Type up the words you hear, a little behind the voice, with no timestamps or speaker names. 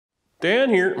Dan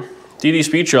here, DD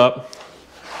Speed Shop.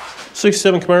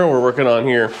 67 Camaro we're working on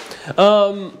here.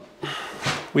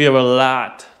 We have a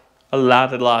lot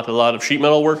of sheet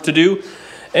metal work to do,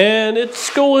 and it's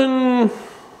going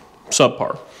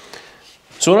subpar.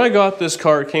 So when I got this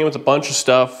car, it came with a bunch of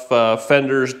stuff,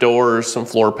 fenders, doors, some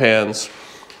floor pans,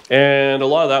 and a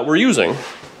lot of that we're using.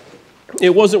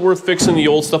 It wasn't worth fixing the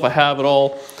old stuff I have at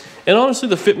all. And honestly,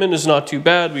 the fitment is not too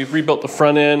bad. We've rebuilt the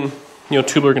front end,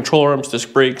 tubular control arms,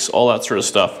 disc brakes, all that sort of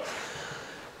stuff.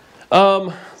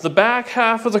 The back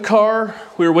half of the car,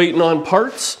 we were waiting on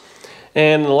parts.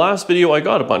 And in the last video, I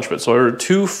got a bunch of it. So I ordered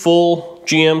 2 full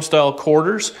GM style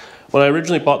quarters. When I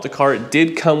originally bought the car, it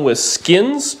did come with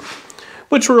skins,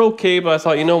 which were okay, but I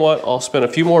thought, you know what, I'll spend a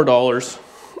few more dollars.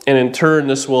 And in turn,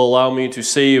 this will allow me to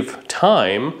save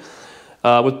time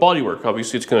with bodywork.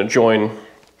 Obviously, it's gonna join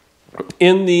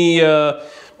in the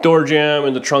door jamb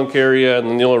in the trunk area, and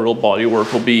then the only real body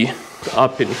work will be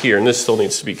up in here. And this still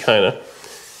needs to be kind of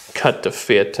cut to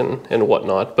fit and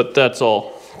whatnot, but that's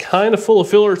all kind of full of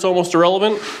filler. It's almost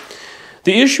irrelevant.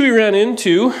 The issue we ran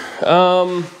into,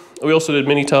 we also did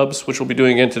mini tubs, which we'll be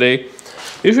doing again today.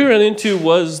 The issue we ran into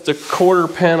was the quarter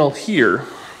panel here.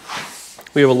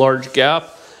 We have a large gap.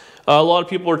 A lot of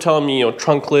people are telling me,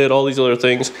 trunk lid, all these other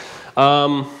things.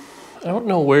 I don't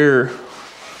know where.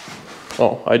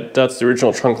 Oh, that's the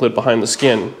original trunk lid behind the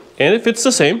skin, and it fits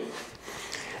the same.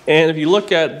 And if you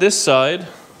look at this side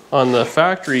on the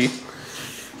factory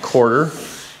quarter,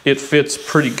 it fits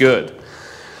pretty good.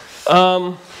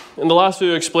 In the last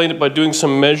video I explained it by doing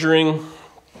some measuring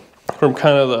from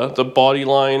kind of the body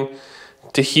line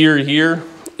to here.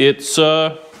 It's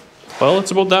well,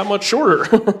 it's about that much shorter.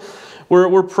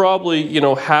 we're probably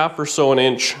half or so an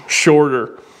inch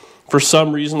shorter. For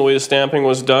some reason, the way the stamping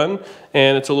was done,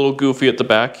 and it's a little goofy at the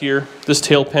back here. This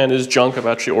tail pan is junk. I've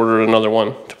actually ordered another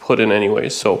one to put in anyway.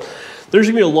 So there's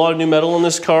gonna be a lot of new metal in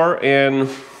this car, and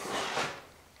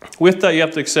with that, you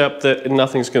have to accept that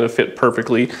nothing's gonna fit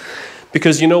perfectly,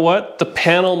 because you know what? The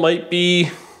panel might be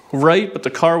right, but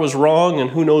the car was wrong,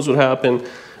 and who knows what happened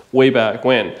way back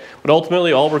when. But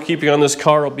ultimately, all we're keeping on this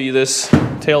car will be this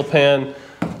tail pan,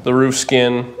 the roof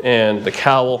skin, and the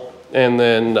cowl, and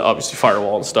then obviously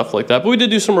firewall and stuff like that. But we did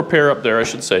do some repair up there, I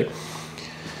should say.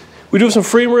 We do have some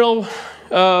frame rail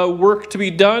work to be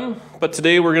done, but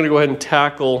today we're gonna go ahead and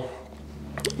tackle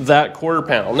that quarter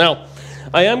panel. Now,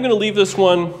 I am gonna leave this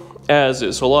one as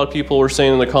is. So a lot of people were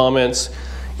saying in the comments,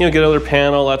 get another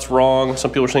panel, that's wrong.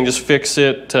 Some people are saying just fix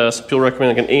it. Some people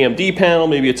recommend like an AMD panel,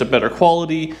 maybe it's a better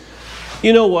quality.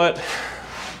 You know what?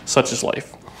 Such is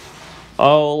life.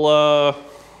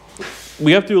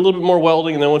 We have to do a little bit more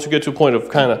welding, and then once we get to a point of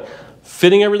kind of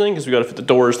fitting everything, because we got to fit the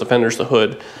doors, the fenders, the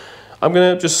hood, I'm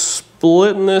gonna just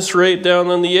splitting this right down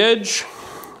on the edge.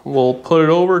 We'll put it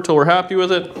over till we're happy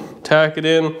with it, tack it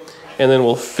in, and then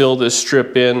we'll fill this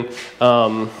strip in.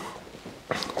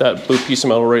 That blue piece of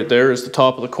metal right there is the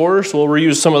top of the quarter, so we'll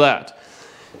reuse some of that.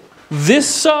 This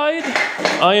side,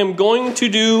 I am going to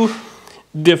do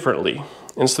differently.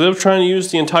 Instead of trying to use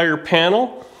the entire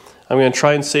panel, I'm going to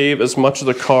try and save as much of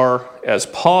the car as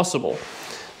possible.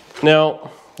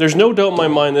 Now, there's no doubt in my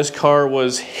mind this car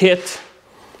was hit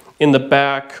in the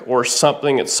back or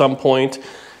something at some point,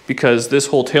 because this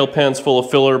whole tail pan's full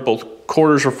of filler, both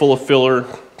quarters are full of filler,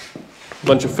 a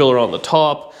bunch of filler on the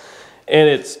top, and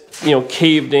it's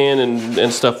caved in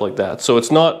and stuff like that. So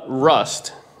it's not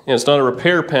rust, and it's not a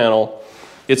repair panel,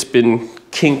 it's been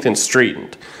kinked and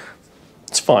straightened.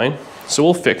 It's fine, so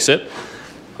we'll fix it.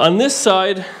 On this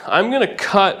side, I'm gonna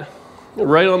cut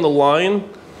right on the line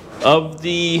of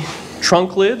the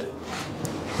trunk lid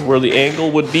where the angle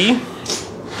would be,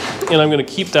 and I'm gonna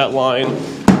keep that line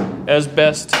as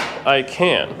best I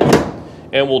can.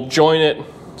 And we'll join it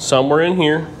somewhere in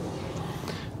here.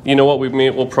 You know what,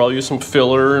 we'll probably use some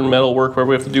filler and metal work, whatever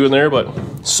we have to do in there, but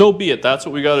so be it. That's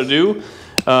what we gotta do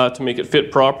to make it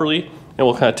fit properly. And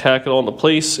we'll kind of tack it all into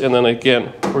place, and then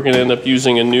again, we're gonna end up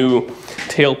using a new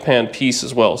tail pan piece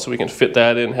as well, so we can fit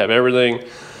that in, have everything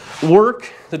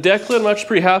work. The deck lid I'm actually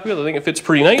pretty happy with. I think it fits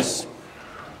pretty nice.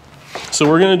 So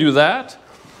we're gonna do that,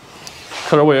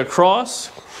 cut our way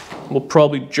across. We'll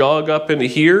probably jog up into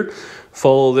here,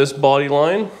 follow this body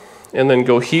line, and then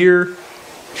go here,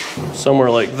 somewhere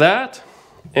like that,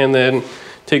 and then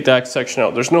take that section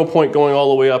out. There's no point going all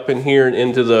the way up in here and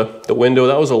into the window.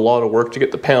 That was a lot of work to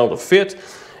get the panel to fit,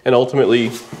 and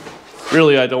ultimately,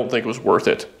 really, I don't think it was worth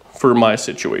it for my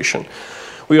situation.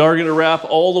 We are gonna wrap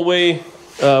all the way,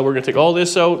 we're gonna take all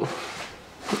this out,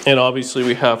 and obviously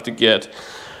we have to get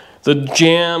the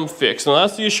jamb fixed. Now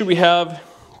that's the issue we have,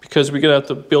 because we're gonna have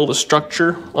to build a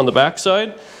structure on the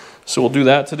backside. So we'll do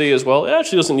that today as well. It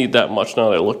actually doesn't need that much now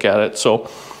that I look at it. So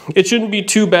it shouldn't be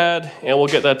too bad, and we'll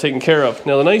get that taken care of.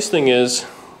 Now the nice thing is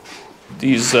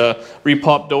these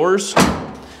repop doors,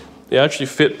 they actually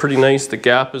fit pretty nice. The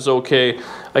gap is okay.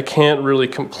 I can't really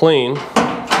complain.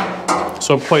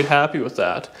 So I'm quite happy with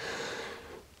that.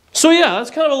 So yeah, that's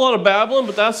kind of a lot of babbling,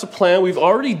 but that's the plan. We've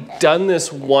already done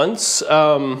this once.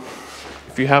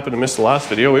 If you happen to miss the last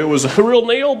video, it was a real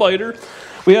nail biter.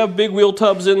 We have big wheel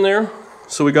tubs in there,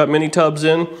 so we got mini tubs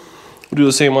in. We'll do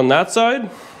the same on that side.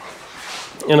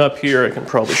 And up here, I can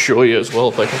probably show you as well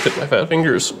if I can fit my fat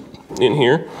fingers in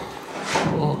here.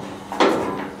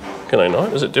 Can I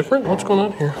not? Is it different? What's going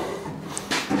on here?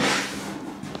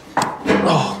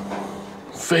 Oh,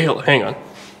 failed. Hang on.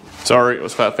 Sorry, it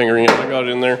was fat fingering it. I got it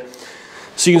in there.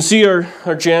 So you can see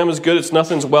our jam is good.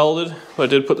 Nothing's welded. But I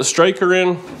did put the striker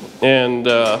in, and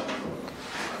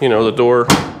you know, the door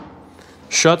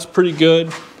shuts pretty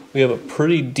good. We have a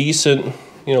pretty decent,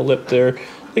 you know, lip there.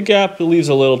 The gap leaves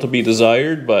a little to be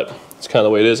desired, but it's kind of the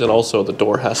way it is. And also the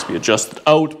door has to be adjusted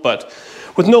out. But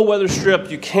with no weather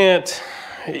strip, you can't.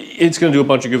 It's going to do a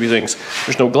bunch of goofy things.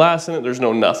 There's no glass in it. There's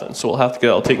no nothing. So we'll have to get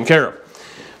it all taken care of.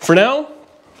 For now,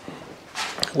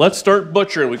 let's start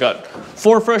butchering. We got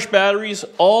 4 fresh batteries.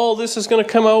 All this is going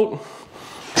to come out.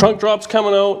 Trunk drop's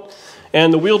coming out.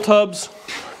 And the wheel tubs,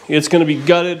 it's going to be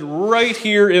gutted right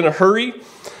here in a hurry.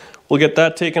 We'll get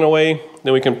that taken away.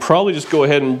 Then we can probably just go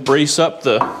ahead and brace up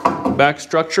the back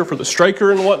structure for the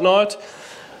striker and whatnot.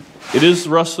 It is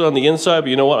rusted on the inside, but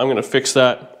you know what? I'm going to fix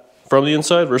that from the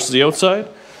inside versus the outside.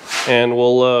 And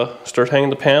we'll start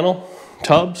hanging the panel,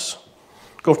 tubs.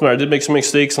 Go from there. I did make some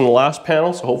mistakes on the last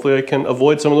panel, so hopefully I can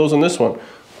avoid some of those on this one.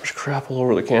 There's crap all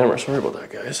over the camera. Sorry about that,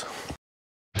 guys.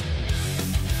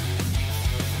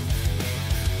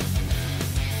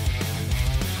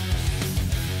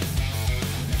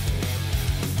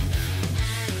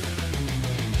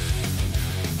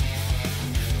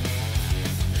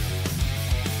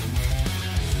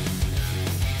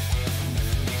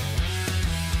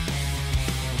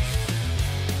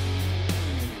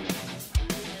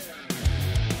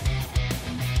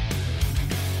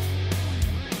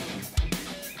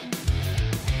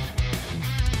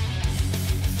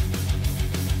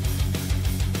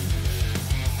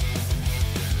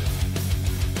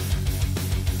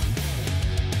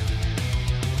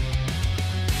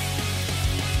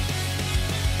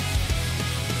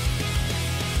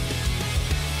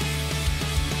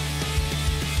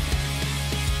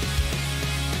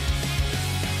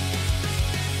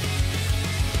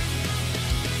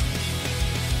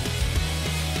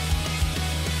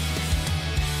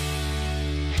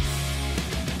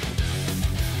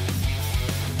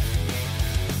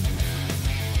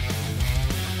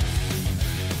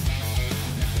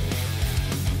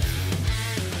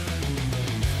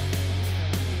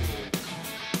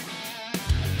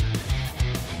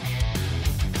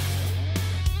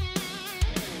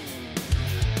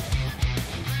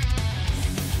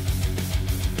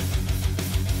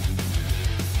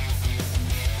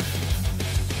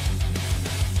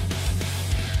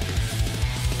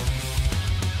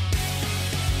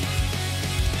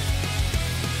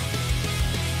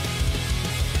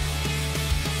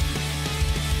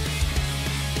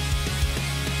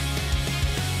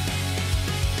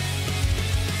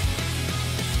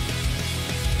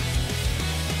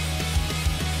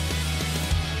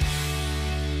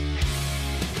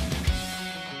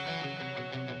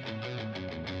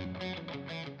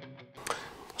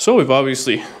 So we've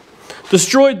obviously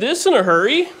destroyed this in a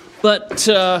hurry, but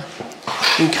you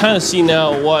can kind of see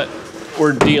now what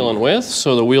we're dealing with.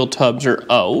 So the wheel tubs are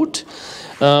out.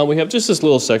 We have just this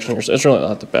little section here, so it's really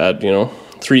not that bad, you know,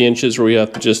 3 inches where we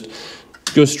have to just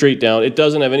go straight down. It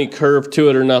doesn't have any curve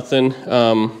to it or nothing.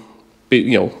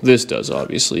 You know, this does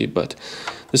obviously, but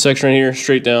this section right here,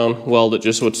 straight down, weld it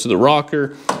just so it's to the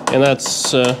rocker, and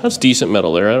that's decent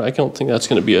metal there. I don't think that's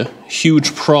going to be a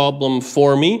huge problem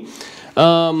for me.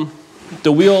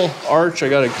 The wheel arch, I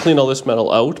got to clean all this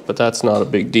metal out, but that's not a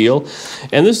big deal.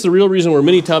 And this is the real reason we're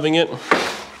mini tubbing it,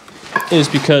 is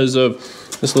because of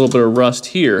this little bit of rust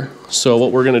here. So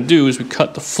what we're going to do is we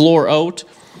cut the floor out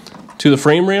to the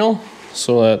frame rail.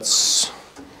 So that's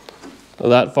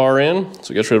that far in.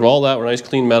 So it gets rid of all that. We're nice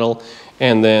clean metal.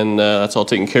 And then that's all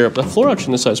taken care of. The floor action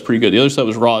on this side is pretty good. The other side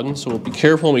was rotten, so we'll be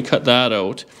careful when we cut that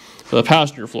out. The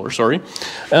passenger floor, sorry.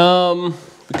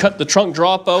 We cut the trunk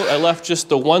dropout. I left just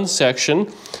the one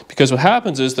section because what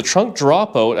happens is the trunk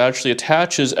dropout actually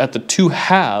attaches at the 2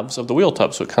 halves of the wheel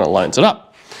tub, so it kind of lines it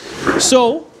up.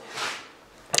 So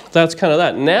that's kind of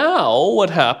that. Now what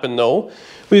happened though,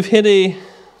 we've hit a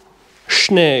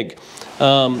snag.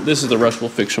 This is the rust we'll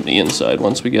fix from the inside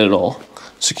once we get it all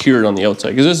secured on the outside,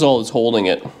 because this is all that's holding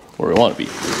it where we want to be.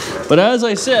 But as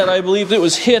I said, I believe it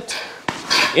was hit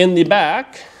in the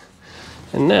back.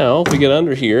 And now, if we get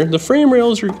under here, the frame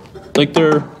rails are like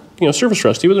they're, you know, surface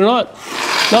rusty, but they're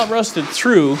not rusted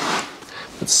through.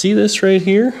 But see this right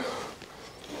here?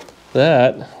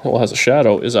 That, well, has a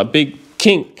shadow, is a big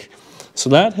kink. So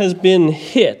that has been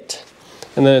hit,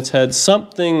 and then it's had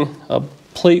something, a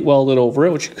plate welded over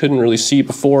it, which you couldn't really see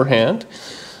beforehand.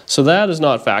 So that is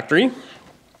not factory.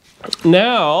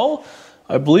 Now,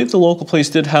 I believe the local place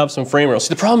did have some frame rails.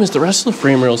 See, the problem is the rest of the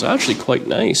frame rail is actually quite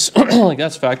nice. Like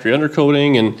that's factory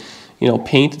undercoating and, you know,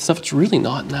 paint and stuff. It's really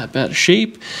not in that bad a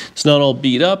shape. It's not all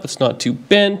beat up. It's not too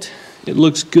bent. It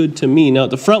looks good to me. Now at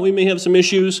the front we may have some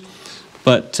issues,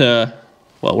 but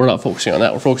well, we're not focusing on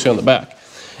that. We're focusing on the back.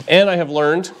 And I have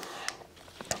learned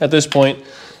at this point,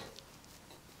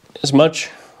 as much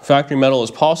factory metal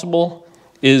as possible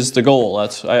is the goal.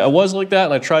 I was like that,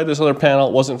 and I tried this other panel.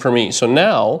 It wasn't for me. So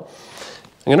now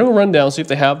I'm gonna go run down, see if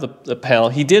they have the panel.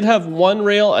 He did have one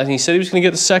rail, and he said he was gonna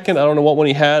get the second. I don't know what one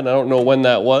he had, and I don't know when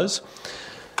that was.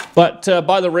 But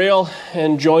buy the rail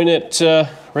and join it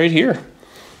right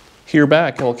here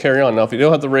back, and we'll carry on. Now, if you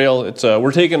don't have the rail, it's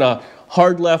we're taking a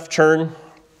hard left turn.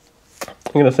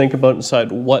 I'm gonna think about and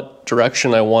decide what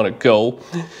direction I wanna go.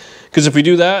 Because if we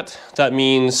do that, that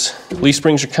means leaf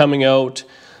springs are coming out.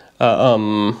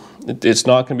 It's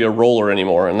not going to be a roller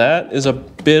anymore, and that is a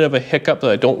bit of a hiccup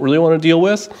that I don't really want to deal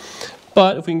with.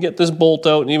 But if we can get this bolt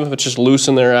out, and even if it's just loose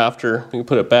in there after, we can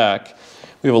put it back.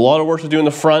 We have a lot of work to do in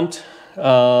the front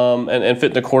and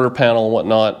fit in the quarter panel and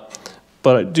whatnot.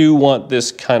 But I do want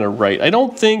this kind of right. I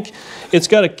don't think it's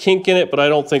got a kink in it, but I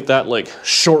don't think that like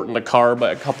shortened the car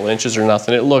by a couple inches or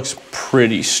nothing. It looks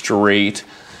pretty straight.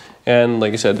 And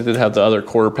like I said, it did have the other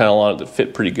quarter panel on it that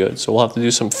fit pretty good. So we'll have to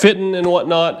do some fitting and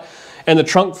whatnot. And the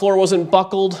trunk floor wasn't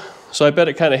buckled, so I bet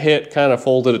it kind of hit, kind of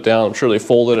folded it down. I'm sure they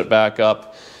folded it back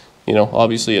up. You know,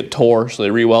 obviously it tore, so they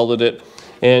re-welded it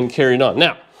and carried on.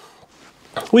 Now,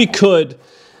 we could,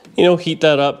 you know, heat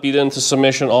that up, beat it into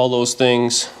submission, all those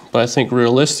things. But I think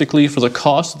realistically, for the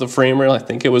cost of the frame rail, I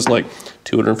think it was like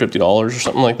 $250 or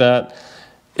something like that.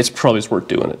 It's probably worth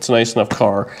doing it. It's a nice enough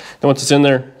car. Then once it's in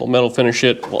there, we'll metal finish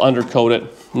it, we'll undercoat it.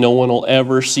 No one will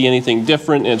ever see anything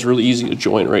different, and it's really easy to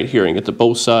join right here and get to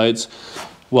both sides,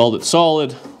 weld it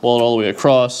solid, weld it all the way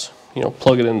across, you know,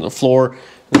 plug it into the floor.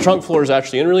 The trunk floor is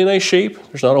actually in really nice shape.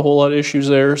 There's not a whole lot of issues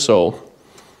there, so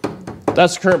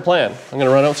that's the current plan. I'm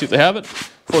gonna run out and see if they have it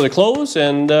before they close,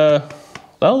 and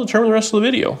that'll determine the rest of the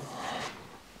video.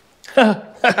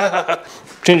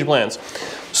 Change of plans.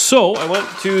 So I went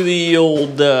to the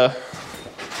old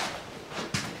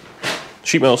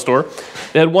sheet metal store.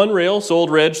 They had one rail, so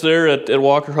old Reg there at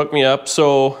Walker hooked me up.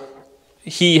 So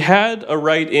he had a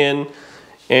right in,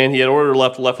 and he had ordered a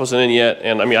left. The left wasn't in yet,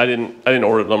 and I mean I didn't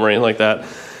order them or anything like that.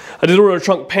 I did order a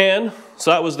trunk pan,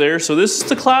 so that was there. So this is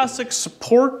the classic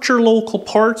support your local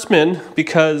partsman,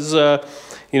 because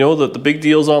you know the big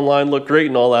deals online look great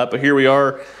and all that, but here we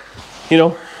are, you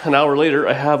know, an hour later,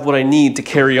 I have what I need to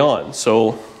carry on.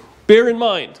 So bear in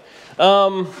mind.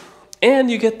 And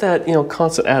you get that, you know,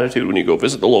 constant attitude when you go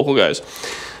visit the local guys.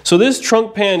 So this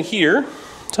trunk pan here,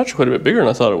 it's actually quite a bit bigger than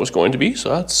I thought it was going to be. So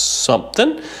that's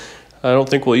something. I don't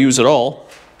think we'll use it all.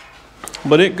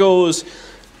 But it goes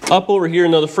up over here.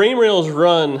 Now the frame rails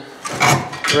run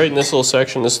right in this little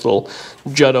section. This little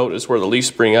jut out is where the leaf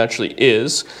spring actually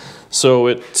is. So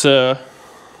it looks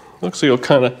like it'll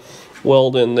kind of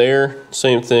weld in there,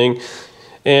 same thing.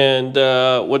 And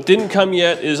what didn't come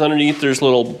yet is underneath there's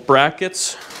little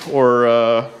brackets,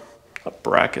 or not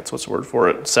brackets, what's the word for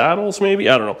it? Saddles maybe?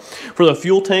 I don't know. For the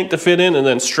fuel tank to fit in, and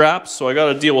then straps, so I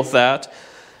gotta deal with that.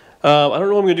 I don't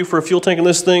know what I'm gonna do for a fuel tank in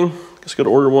this thing. Just gotta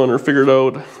order one or figure it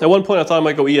out. At one point I thought I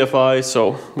might go EFI,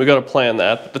 so we gotta plan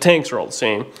that. The tanks are all the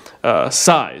same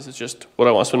size, it's just what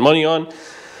I want to spend money on.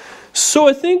 So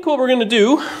I think what we're gonna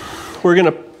do, we're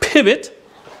gonna pivot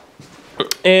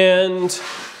and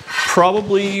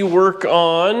probably work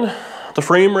on the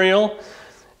frame rail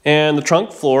and the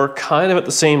trunk floor kind of at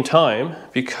the same time,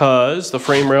 because the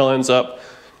frame rail ends up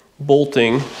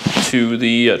bolting to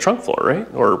the trunk floor, right?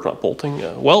 Or not bolting,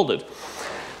 welded.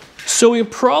 So we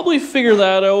probably figure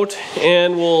that out,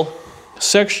 and we'll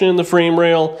section in the frame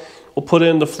rail, we'll put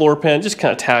in the floor pan, just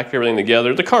kind of tack everything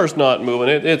together. The car's not moving,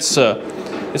 it's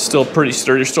still pretty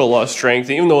sturdy, there's still a lot of strength,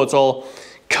 even though it's all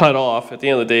cut off. At the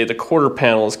end of the day, the quarter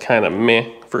panel is kind of meh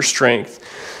for strength.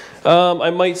 I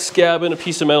might scab in a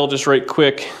piece of metal just right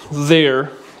quick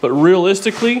there, but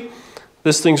realistically,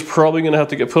 this thing's probably gonna have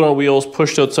to get put on wheels,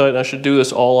 pushed outside, and I should do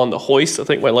this all on the hoist. I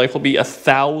think my life will be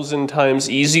 1,000 times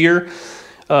easier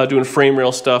doing frame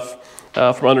rail stuff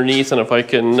from underneath, and if I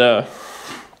can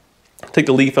take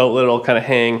the leaf out, let it all kind of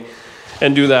hang,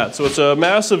 and do that. So it's a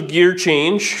massive gear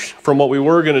change from what we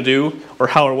were going to do, or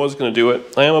how I was going to do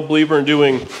it. I am a believer in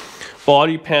doing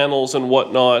body panels and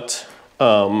whatnot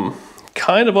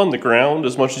kind of on the ground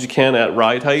as much as you can at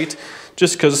ride height,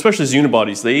 just because, especially as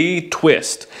unibodies, they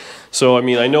twist. So I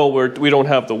mean, I know we don't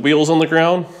have the wheels on the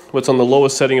ground, what's on the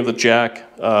lowest setting of the jack.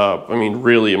 I mean,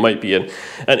 really, it might be an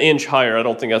inch higher. I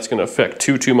don't think that's going to affect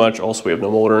too much. Also, we have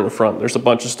no motor in the front. There's a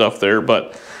bunch of stuff there,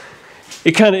 but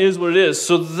it kind of is what it is.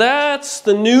 So that's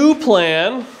the new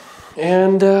plan,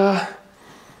 and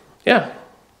yeah,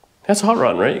 that's a hot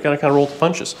rod, right? You got to kind of roll the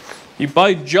punches. You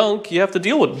buy junk, you have to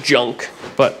deal with junk,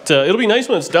 but it'll be nice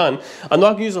when it's done. I'm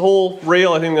not gonna use the whole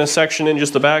rail. I think I'm gonna section in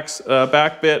just the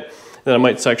back bit, then I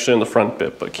might section in the front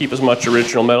bit, but keep as much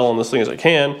original metal on this thing as I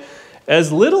can,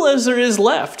 as little as there is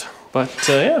left. But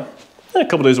yeah, a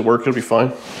couple days of work, it'll be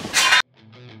fine.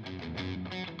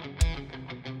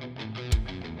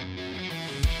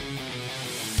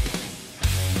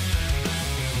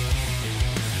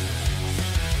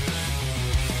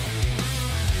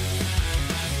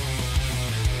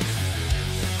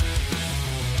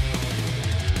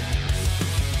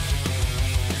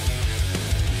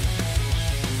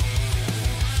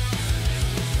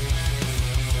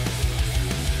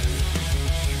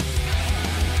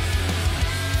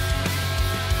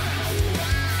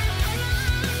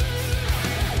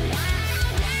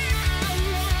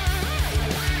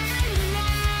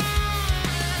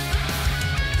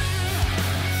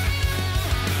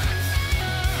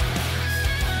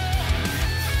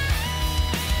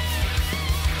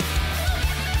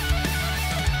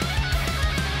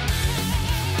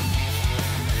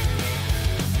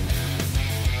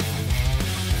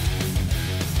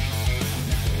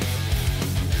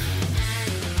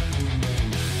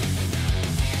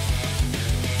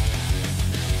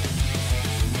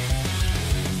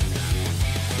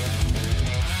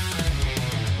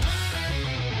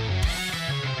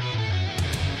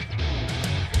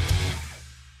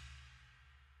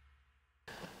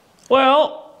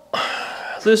 Well,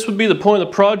 this would be the point of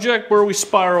the project where we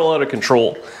spiral out of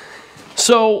control.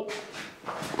 So,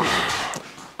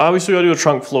 obviously we gotta do a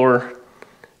trunk floor.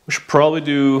 We should probably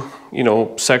do, you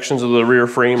know, sections of the rear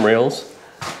frame rails.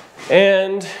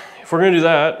 And if we're gonna do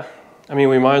that, I mean,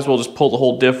 we might as well just pull the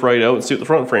whole diff right out and see what the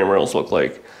front frame rails look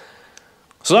like.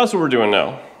 So that's what we're doing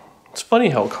now. It's funny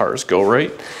how cars go, right?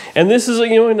 And this is,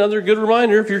 you know, another good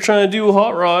reminder, if you're trying to do a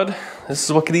hot rod, this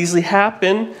is what could easily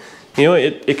happen. You know,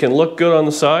 it can look good on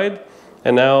the side,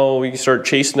 and now we can start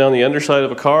chasing down the underside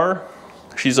of a car.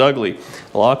 She's ugly.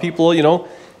 A lot of people, you know,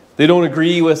 they don't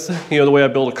agree with, you know, the way I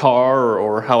build a car,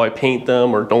 or how I paint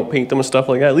them or don't paint them and stuff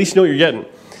like that. At least you know what you're getting.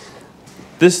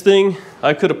 This thing,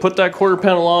 I could have put that quarter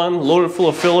panel on, loaded it full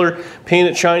of filler,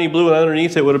 painted shiny blue, and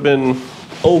underneath it would have been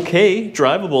okay,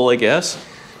 drivable, I guess,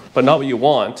 but not what you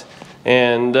want.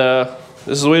 And this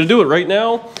is the way to do it right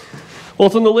now. Well,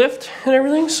 it's on the lift and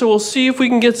everything, so we'll see if we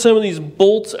can get some of these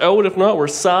bolts out. If not, we're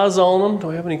sawzalling them.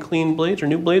 Do I have any clean blades or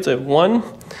new blades? I have one.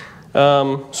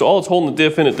 So all it's holding the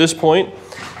diff in at this point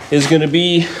is going to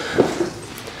be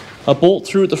a bolt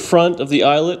through at the front of the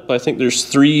eyelet, but I think there's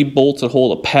 3 bolts that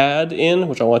hold a pad in,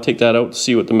 which I want to take that out to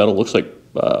see what the metal looks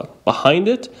like behind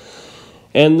it.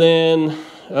 And then,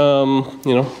 you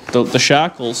know, the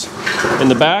shackles in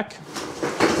the back.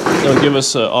 That'll give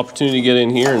us an opportunity to get in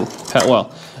here and pat,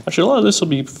 well, actually, a lot of this will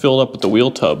be filled up with the wheel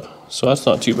tub, so that's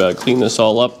not too bad. Clean this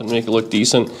all up and make it look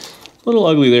decent. A little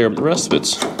ugly there, but the rest of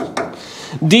it's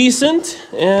decent.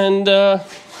 And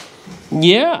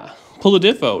yeah, pull the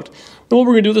diff out. Now what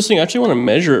we're gonna do with this thing, I actually want to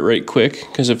measure it right quick,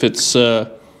 because if it's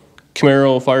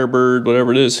Camaro, Firebird,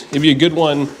 whatever it is, it'd be a good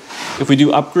one. If we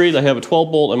do upgrade, I have a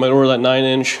 12 bolt, I might order that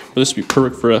 9-inch, but this would be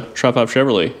perfect for a Trap Hop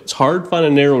Chevrolet. It's hard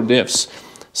finding narrow diffs.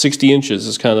 60 inches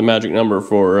is kind of the magic number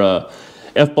for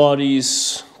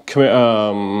F-bodies,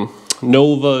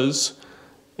 Novas,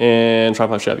 and Trap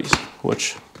Hop Chevys,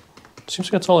 which seems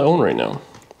like that's all I own right now.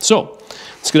 So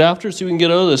let's get after it, see if we can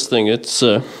get out of this thing. It's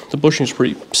the bushing's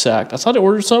pretty sacked. I thought I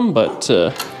ordered some, but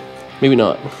maybe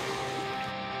not.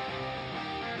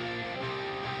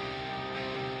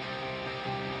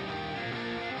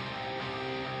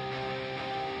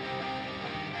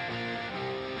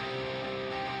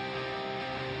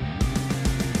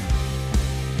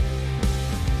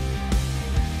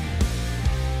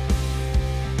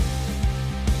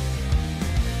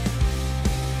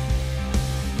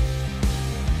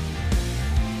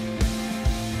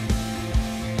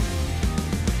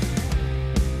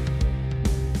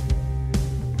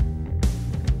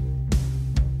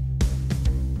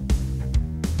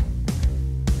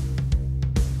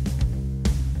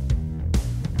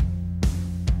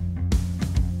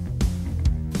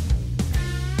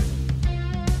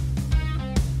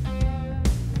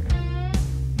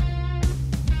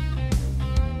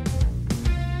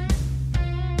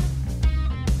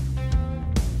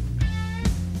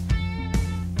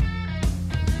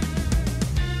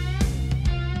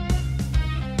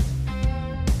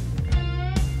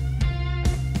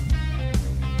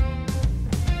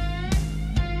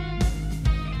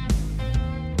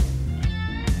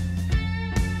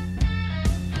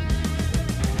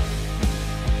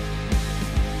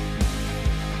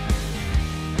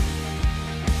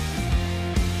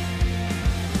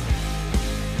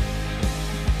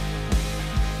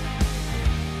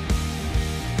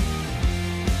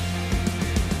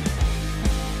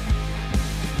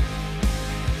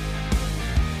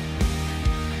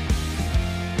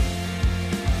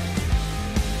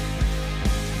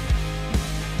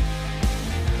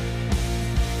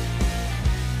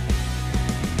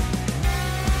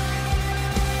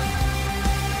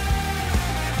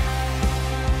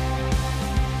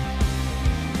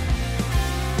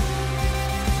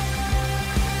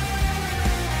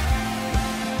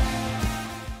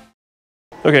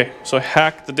 Okay, so I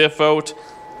hacked the diff out.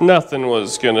 Nothing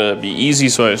was gonna be easy,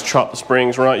 so I just chopped the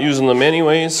springs. We're not using them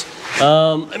anyways.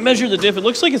 I measured the diff. It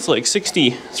looks like it's like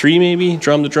 63 maybe,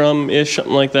 drum to drum-ish,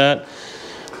 something like that.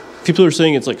 People are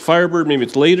saying it's like Firebird, maybe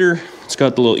it's later. It's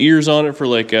got the little ears on it for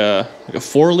like a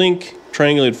 4-link,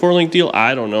 triangulated 4-link deal.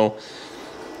 I don't know.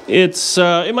 It's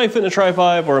it might fit in a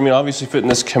Tri-5, or I mean obviously fit in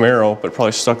this Camaro, but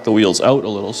probably stuck the wheels out a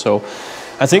little. So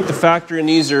I think the factor in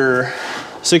these are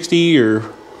 60 or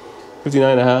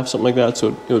 59.5, something like that,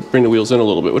 so it would bring the wheels in a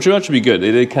little bit, which would actually be good.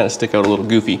 They did kind of stick out a little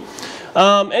goofy.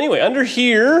 Anyway, under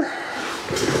here,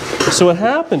 so what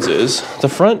happens is the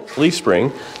front leaf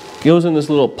spring goes in this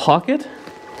little pocket,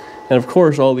 and of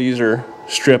course all these are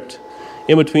stripped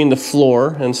in between the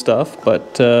floor and stuff,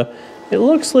 but it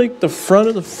looks like the front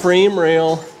of the frame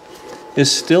rail is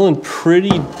still in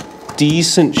pretty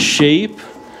decent shape.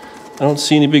 I don't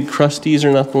see any big crusties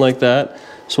or nothing like that,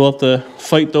 so we'll have to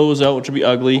fight those out, which will be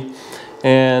ugly.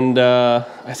 And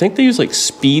I think they use like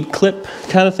speed clip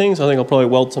kind of things. I think I'll probably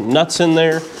weld some nuts in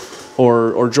there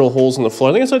or drill holes in the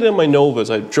floor. I think that's what I did on my Novas.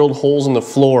 I drilled holes in the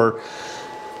floor.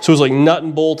 So it was like nut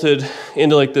and bolted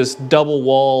into like this double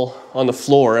wall on the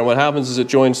floor. And what happens is it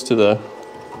joins to the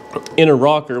inner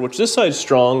rocker, which this side's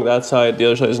strong, that side, the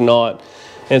other side is not.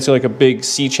 And it's like a big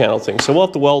C-channel thing. So we'll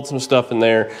have to weld some stuff in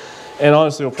there. And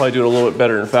honestly, we'll probably do it a little bit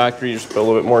better in factory, just put a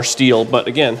little bit more steel. But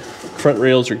again, front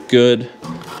rails are good.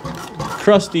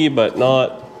 Crusty, but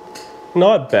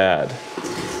not bad.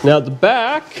 Now the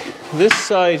back, this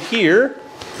side here,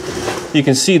 you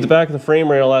can see the back of the frame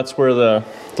rail, that's where the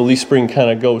leaf spring kind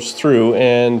of goes through,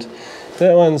 and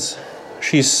that one's,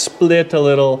 she's split a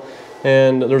little,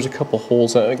 and there's a couple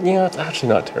holes in it. Yeah, it's actually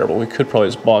not terrible. We could probably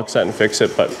just box that and fix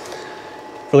it, but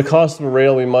for the cost of a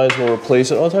rail, we might as well replace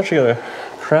it. Oh, it's actually got a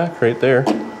crack right there.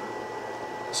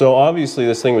 So obviously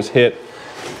this thing was hit.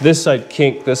 This side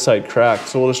kinked, this side cracked,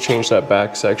 so we'll just change that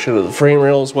back section of the frame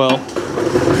rail as well.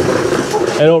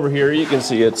 And over here you can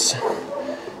see it's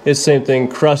same thing,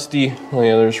 crusty. Oh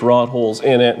yeah, there's rod holes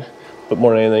in it, but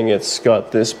more than anything it's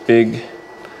got this big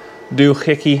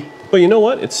doohickey. But you know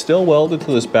what? It's still welded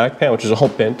to this back pan, which is all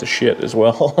bent to shit as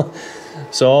well.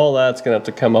 So all that's gonna have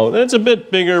to come out. And it's a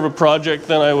bit bigger of a project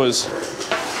than I was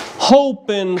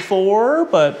hoping for,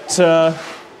 but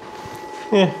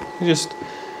yeah, just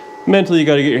mentally you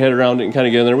got to get your head around it and kind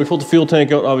of get in there. We pulled the fuel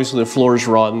tank out. Obviously the floor is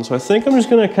rotten, so I think I'm just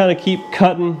going to kind of keep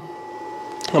cutting.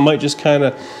 I might just kind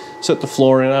of set the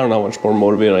floor in. I don't know how much more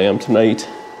motivated I am tonight.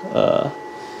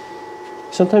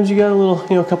 Sometimes you got a little,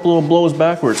 you know, a couple little blows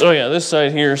backwards. Oh yeah, this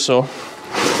side here, so,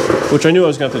 which I knew I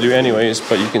was going to have to do anyways,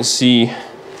 but you can see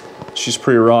she's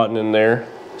pretty rotten in there.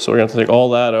 So we're going to have to take all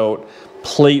that out,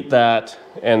 plate that,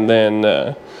 and then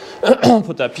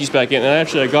put that piece back in. And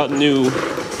actually I got new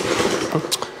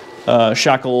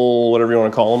shackle, whatever you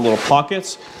want to call them, little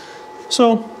pockets.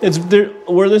 So it's there,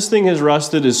 where this thing has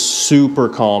rusted is super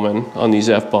common on these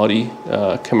F-body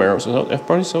Camaros.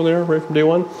 F-body still there right from day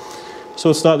one. So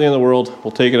it's not the end of the world.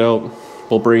 We'll take it out,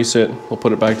 we'll brace it, we'll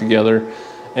put it back together,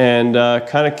 and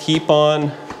kind of keep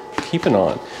on keeping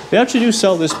on. They actually do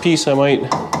sell this piece. It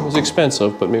was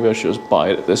expensive, but maybe I should just buy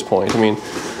it at this point. I mean,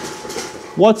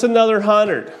 what's another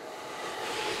 100?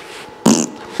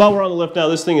 While we're on the lift now,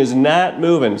 this thing is not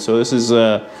moving, so this is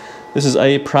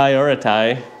a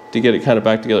priority to get it kind of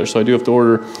back together. So I do have to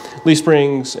order leaf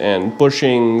springs and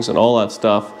bushings and all that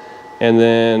stuff, and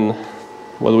then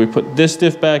whether we put this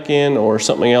diff back in or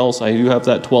something else, I do have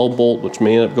that 12 bolt, which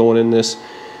may end up going in this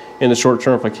in the short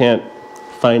term if I can't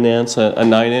finance a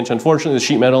 9-inch. Unfortunately, the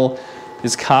sheet metal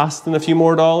is costing a few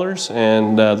more dollars,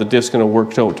 and the diff's going to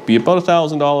work out to be about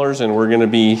 $1,000, and we're going to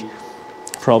be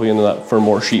probably into that for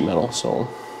more sheet metal. So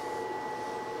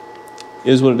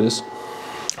is what it is.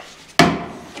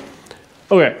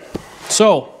 Okay,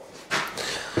 so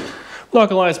I'm not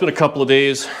gonna lie, it's been a couple of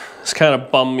days. It's kind of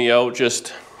bummed me out.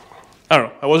 Just, I don't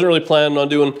know, I wasn't really planning on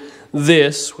doing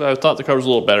this. I thought the car was a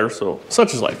little better, so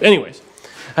such is life. Anyways,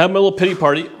 I had my little pity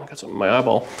party. I got something in my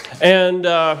eyeball, and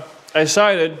I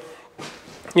decided,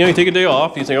 you know, you take a day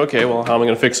off, you think, okay, well, how am I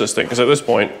gonna fix this thing? Because at this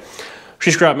point,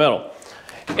 she's scrap metal.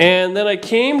 And then I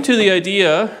came to the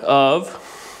idea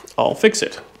of, I'll fix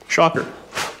it. Shocker.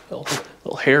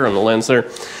 Little hair on the lens there.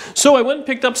 So I went and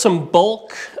picked up some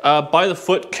bulk by the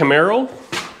foot Camaro.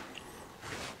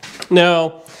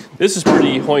 Now, this is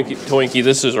pretty hoinky-toinky.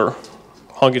 This is our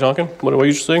honky-tonkin', what do I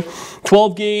usually say?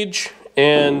 12 gauge,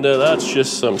 and that's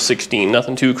just some 16,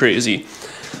 nothing too crazy.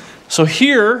 So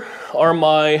here are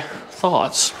my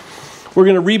thoughts. We're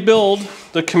gonna rebuild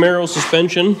the Camaro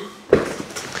suspension.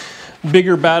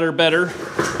 Bigger, badder, better.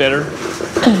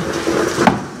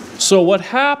 So what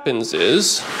happens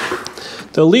is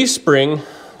the leaf spring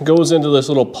goes into this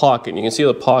little pocket. You can see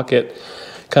the pocket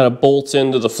kind of bolts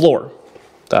into the floor.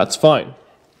 That's fine.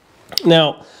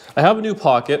 Now, I have a new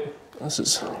pocket. This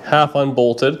is half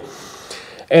unbolted.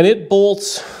 And it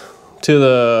bolts to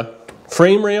the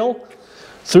frame rail,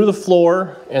 through the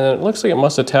floor, and it looks like it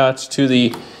must attach to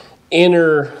the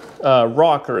inner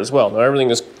rocker as well. Now everything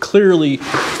is clearly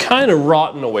kind of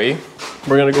rotten away.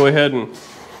 We're going to go ahead and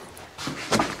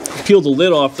peel the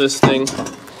lid off this thing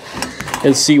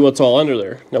and see what's all under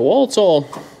there. Now while it's all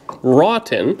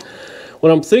rotten,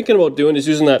 what I'm thinking about doing is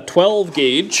using that 12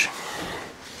 gauge,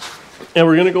 and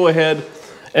we're going to go ahead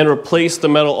and replace the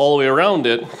metal all the way around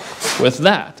it with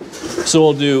that. So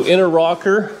we'll do inner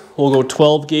rocker, we'll go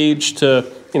 12 gauge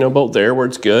to, you know, about there where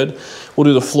it's good. We'll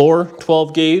do the floor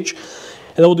 12 gauge,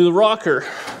 and then we'll do the rocker,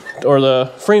 or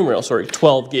the frame rail, sorry,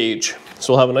 12 gauge.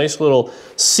 So we'll have a nice little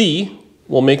C,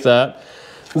 we'll make that.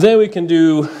 Then we can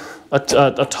do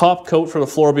a top coat for the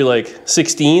floor, will be like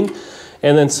 16,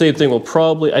 and then same thing, we'll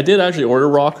probably, I did actually order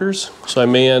rockers, so I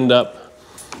may end up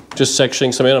just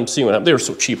sectioning some in. I'm seeing what happened. They were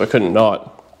so cheap I couldn't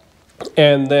not.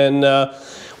 And then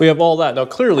we have all that. Now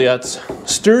clearly that's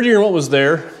sturdier than what was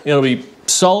there. It'll be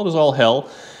solid as all hell.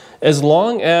 As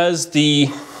long as the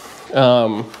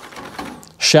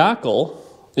shackle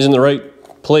is in the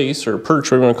right place, or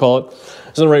perch, whatever you want to call it,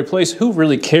 is in the right place, who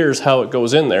really cares how it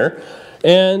goes in there?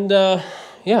 And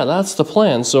yeah, that's the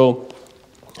plan. So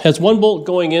it has one bolt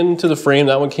going into the frame.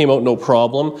 That one came out no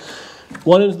problem.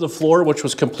 One into the floor, which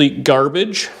was complete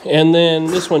garbage, and then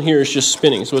this one here is just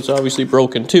spinning, so it's obviously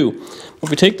broken too. If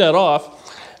we take that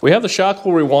off, we have the shackle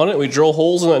where we want it. We drill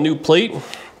holes in that new plate.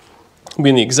 It'll be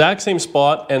in the exact same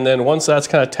spot, and then once that's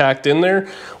kind of tacked in there,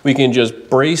 we can just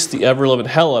brace the ever-living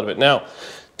hell out of it. Now,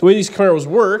 the way these Camaros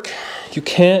work, you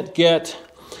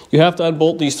have to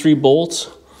unbolt these 3 bolts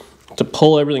to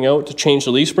pull everything out to change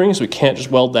the leaf springs. We can't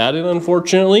just weld that in,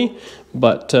 unfortunately,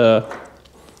 but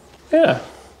yeah.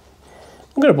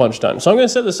 We'll get a bunch done. So I'm going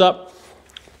to set this up.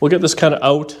 We'll get this kind of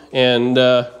out, and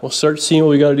we'll start seeing what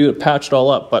we got to do to patch it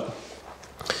all up. But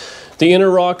the inner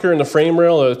rocker and the frame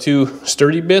rail are the 2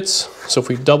 sturdy bits. So if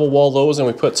we double wall those and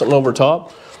we put something over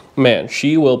top, man,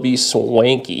 she will be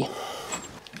swanky.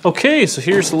 Okay, so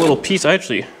here's the little piece. I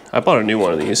bought a new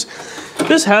one of these.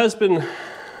 This has been,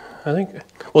 I think,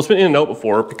 well, it's been in and out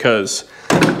before because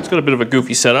it's got a bit of a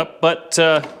goofy setup. But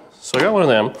so I got one of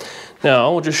them.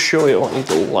 Now, we'll just show you, I won't need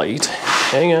the light.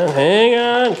 Hang on, hang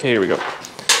on. Okay, here we go.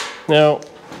 Now,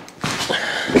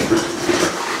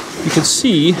 you can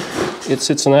see it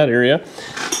sits in that area.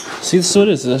 See, so it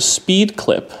is a speed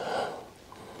clip.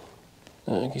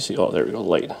 You can see, oh, there we go,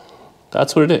 light.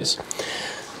 That's what it is.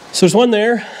 So there's one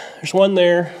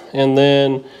there, and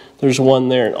then there's one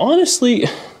there. And honestly,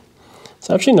 it's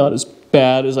actually not as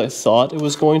bad as I thought it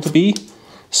was going to be.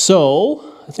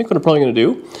 So, I think what I'm probably going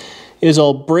to do is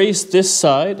I'll brace this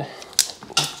side.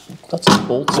 Lots of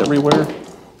bolts everywhere.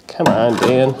 Come on,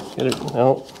 Dan. Get it.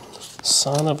 No.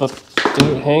 Son of a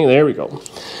dude. Hang. There we go.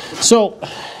 So,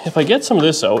 if I get some of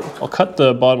this out, I'll cut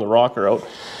the bottom of the rocker out.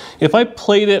 If I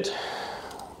plate it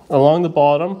along the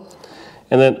bottom,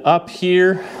 and then up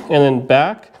here, and then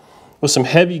back with some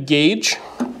heavy gauge,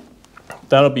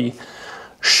 that'll be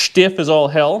stiff as all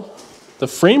hell. The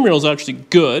frame rail is actually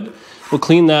good. We'll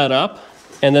clean that up.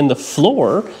 And then the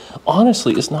floor,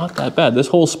 honestly, is not that bad. This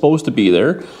hole's supposed to be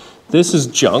there. This is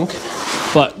junk,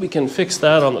 but we can fix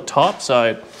that on the top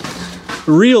side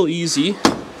real easy.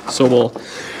 So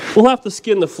we'll have to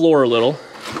skin the floor a little.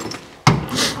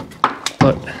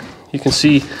 But you can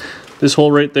see this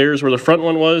hole right there is where the front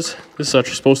one was. This is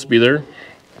actually supposed to be there.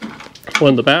 One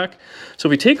in the back. So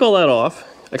if we take all that off,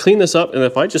 I clean this up, and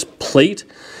if I just plate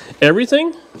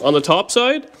everything on the top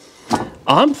side,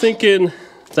 I'm thinking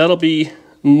that'll be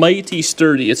mighty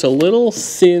sturdy. It's a little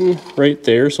thin right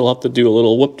there, so I'll have to do a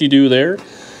little whoop-de-doo there.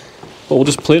 But we'll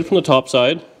just plate it from the top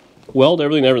side, weld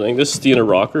everything. This is the inner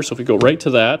rocker, so if we go right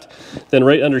to that, then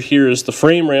right under here is the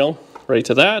frame rail, right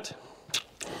to that.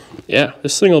 Yeah,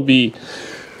 this thing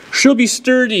she'll be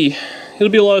sturdy. It'll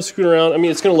be a lot of screwing around. I mean,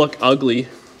 it's going to look ugly,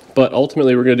 but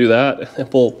ultimately we're going to do that,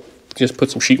 and we'll just put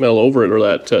some sheet metal over it, or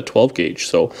that 12 gauge.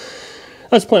 So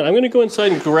that's the plan. I'm going to go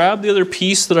inside and grab the other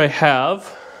piece that I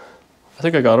have. I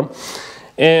think I got them,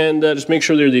 and just make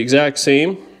sure they're the exact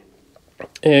same,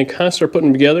 and kind of start putting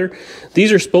them together.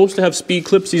 These are supposed to have speed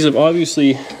clips. These have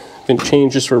obviously been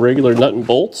changed just for regular nut and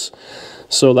bolts,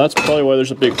 so that's probably why there's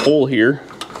a big hole here.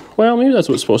 Well, maybe that's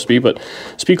what it's supposed to be, but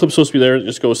speed clip's supposed to be there. It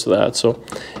just goes to that. So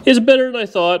it's better than I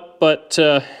thought, but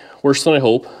worse than I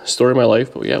hope. Story of my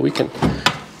life. But yeah,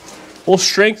 we'll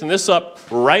strengthen this up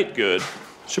right good.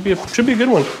 Should be a good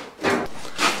one.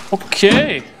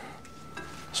 Okay.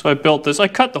 So I built this. I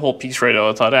cut the whole piece right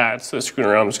out. I thought, instead of screwing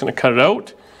around, I'm just going to cut it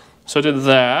out. So I did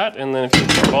that, and then if you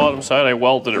look at the bottom side, I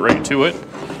welded it right to it.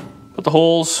 Put the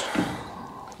holes,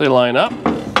 they line up.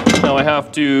 Now I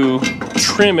have to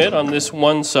trim it on this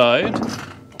one side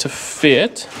to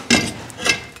fit.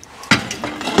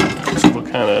 So we'll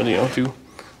kind of, do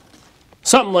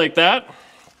something like that.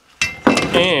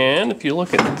 And if you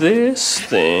look at this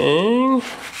thing,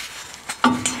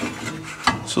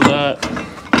 so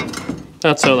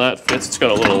that's how that fits. It's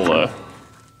got a little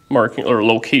marking or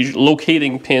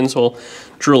locating pin, so I'll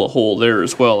drill a hole there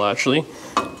as well, actually.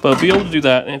 But I'll be able to do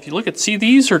that. And if you look at, see,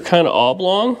 these are kind of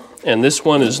oblong, and this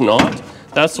one is not.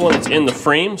 That's the one that's in the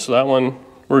frame, so that one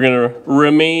we're going to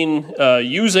remain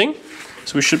using.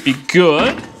 So we should be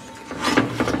good.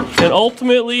 And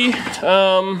ultimately,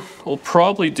 we'll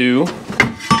probably do,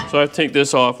 so I have to take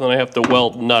this off, and then I have to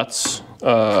weld nuts,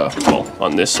 well,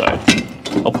 on this side.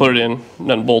 I'll put it in, and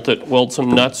then bolt it, weld some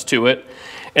nuts to it,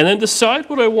 and then decide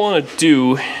what I want to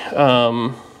do.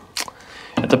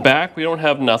 At the back, we don't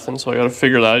have nothing, so I got to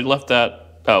figure that. I left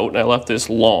that out, and I left this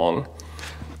long.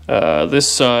 This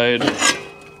side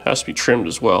has to be trimmed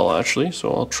as well, actually,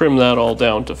 so I'll trim that all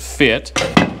down to fit.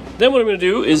 Then what I'm going to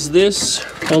do is this,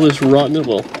 all this rotten,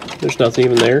 well, there's nothing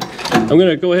even there. I'm going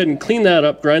to go ahead and clean that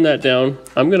up, grind that down.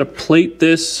 I'm going to plate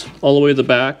this all the way to the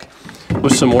back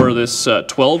with some more of this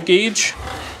 12 gauge.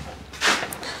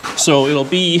 So it'll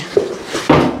be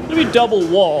double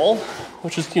wall,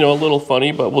 which is, a little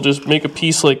funny, but we'll just make a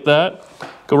piece like that,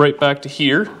 go right back to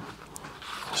here,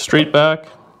 straight back,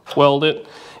 weld it.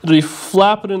 It'll be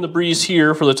flapping in the breeze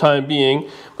here for the time being,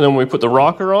 but then when we put the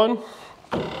rocker on,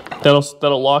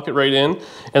 that'll lock it right in,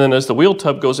 and then as the wheel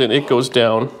tub goes in, it goes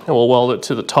down, and we'll weld it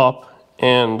to the top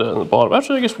and the bottom.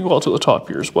 Actually, I guess we weld it to the top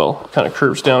here as well. Kind of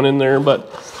curves down in there,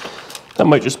 but that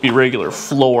might just be regular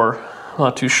floor.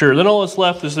 Not too sure. Then all that's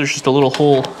left is there's just a little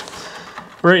hole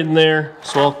right in there,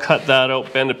 so I'll cut that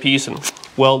out, bend a piece, and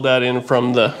weld that in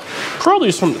from the, probably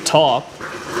just from the top.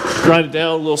 Grind it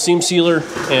down, a little seam sealer,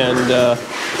 and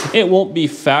it won't be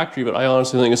factory, but I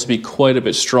honestly think this will be quite a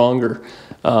bit stronger.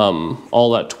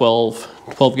 All that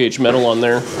 12 gauge metal on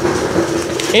there.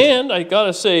 And I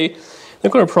gotta say, I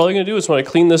think what I'm probably gonna do is when I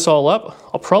clean this all up,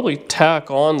 I'll probably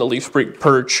tack on the leaf spring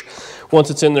perch once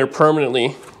it's in there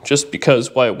permanently, just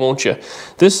because, why won't you?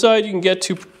 This side you can get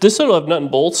to, this side will have nut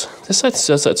and bolts. This side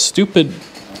has that stupid,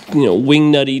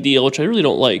 wing nutty deal, which I really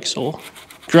don't like. So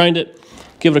grind it,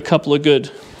 give it a couple of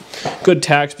good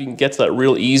tacks. You can get to that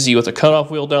real easy with a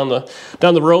cutoff wheel down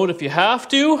the road if you have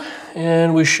to,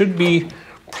 and we should be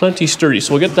plenty sturdy.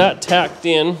 So we'll get that tacked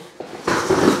in,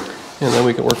 and then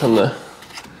we can work on the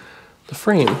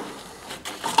frame.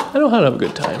 I know how to have a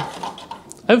good time.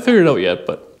 I haven't figured it out yet,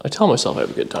 but I tell myself I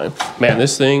have a good time. Man,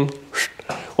 this thing,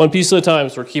 one piece at a time,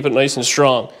 so we're keeping it nice and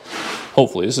strong.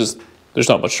 Hopefully, there's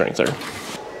not much strength there.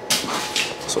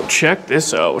 So check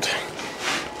this out.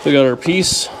 We got our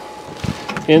piece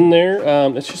in there.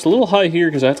 It's just a little high here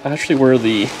because that's actually where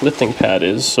the lifting pad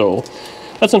is, so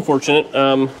that's unfortunate.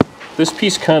 This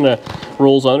piece kind of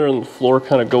rolls under and the floor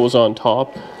kind of goes on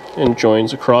top and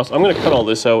joins across. I'm going to cut all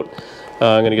this out.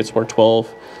 I'm going to get some more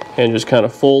 12 and just kind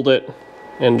of fold it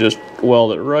and just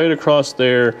weld it right across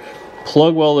there,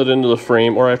 plug weld it into the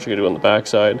frame, or actually do it on the back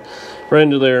side, right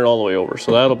into there and all the way over.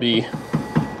 So that'll be,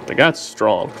 like, that's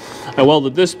strong. I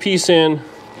welded this piece in,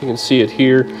 you can see it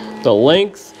here, the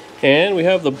length, and we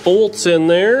have the bolts in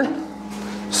there.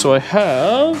 So I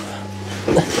have,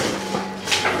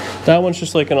 that one's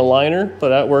just like an aligner, but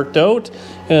that worked out,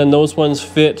 and those ones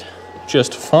fit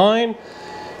just fine.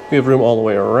 We have room all the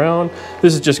way around.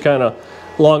 This is just kind of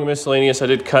long miscellaneous. I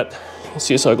did cut, you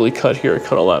see this ugly cut here, I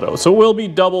cut all that out. So it will be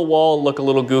double wall and look a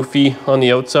little goofy on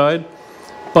the outside,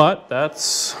 but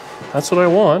that's what I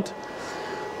want.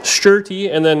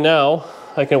 Sturdy, and then now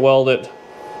I can weld it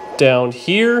down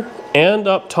here and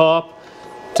up top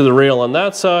to the rail on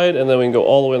that side, and then we can go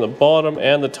all the way on the bottom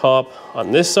and the top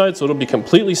on this side, so it'll be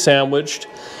completely sandwiched.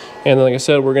 And then, like I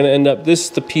said, we're gonna end up, this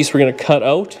is the piece we're gonna cut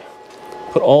out,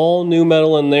 put all new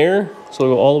metal in there, so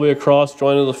it'll go all the way across,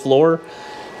 join to the floor.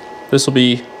 This will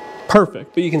be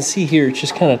perfect, but you can see here, it's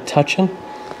just kind of touching.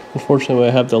 Unfortunately,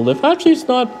 I have the lift. Actually, it's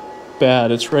not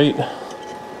bad. It's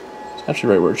actually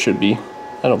right where it should be.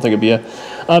 I don't think it'd be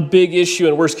a big issue.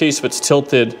 In worst case, if it's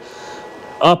tilted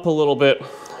up a little bit,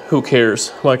 who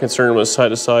cares? My concern was side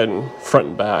to side and front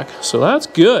and back. So that's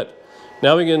good.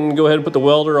 Now we can go ahead and put the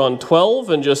welder on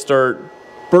 12 and just start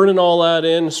burning all that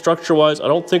in structure-wise. I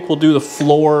don't think we'll do the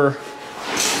floor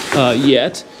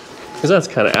yet, because that's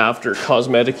kind of after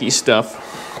cosmetic-y stuff.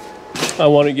 I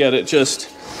want to get it just,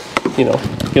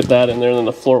 get that in there, and then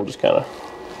the floor will just kind of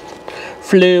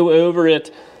flow over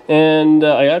it. And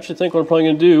I actually think what I'm probably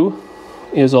going to do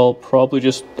is I'll probably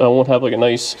just, I won't have like a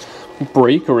nice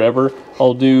break or whatever.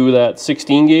 I'll do that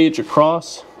 16 gauge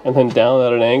across and then down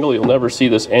at an angle. You'll never see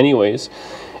this anyways.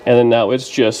 And then now it's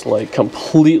just like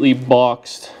completely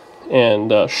boxed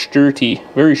and sturdy,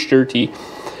 very sturdy.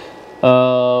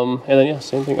 And then yeah,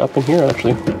 same thing up in here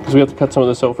actually, because we have to cut some of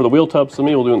this out for the wheel tub, so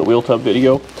maybe we'll do in the wheel tub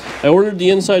video. I ordered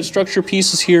the inside structure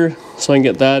pieces here so I can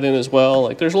get that in as well.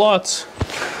 Like there's lots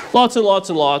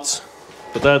and lots,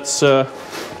 but that's buy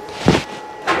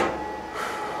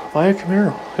a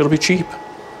Camaro. It'll be cheap.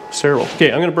 It's terrible.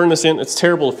 Okay, I'm gonna burn this in. It's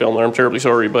terrible to film there, I'm terribly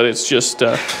sorry, but it's just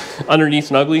underneath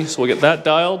and ugly, so we'll get that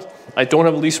dialed. I don't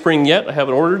have a leaf spring yet, I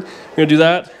haven't ordered. I'm gonna do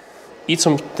that, eat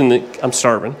something, I'm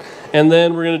starving. And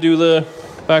then we're gonna do the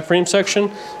back frame section.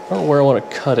 I don't know where I wanna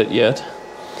cut it yet.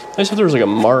 I just if there was like a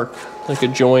mark, like a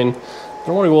join. I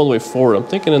don't wanna go all the way forward. I'm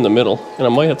thinking in the middle, and I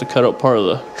might have to cut out part of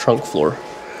the trunk floor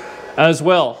as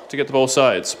well to get to both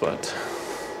sides, but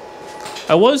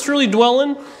I was really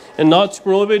dwelling and not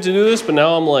super motivated to do this, but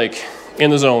now I'm like in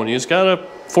the zone. You just gotta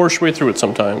force your way through it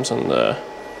sometimes, and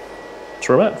that's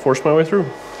where I'm at, force my way through.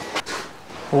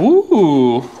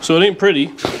 Ooh, so it ain't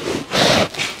pretty,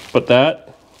 but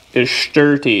that is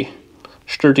sturdy.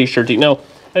 Now,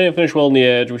 I didn't finish welding the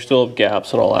edge, we still have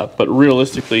gaps and all that, but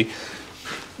realistically,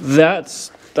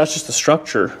 that's just the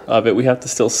structure of it. We have to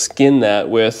still skin that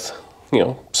with, you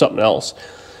know, something else.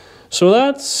 So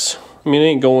that's, I mean, it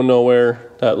ain't going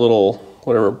nowhere. That little,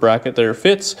 whatever bracket there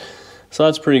fits, so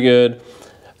that's pretty good.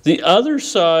 The other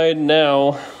side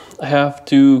now, I have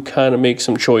to kind of make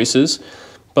some choices,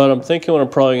 but I'm thinking what I'm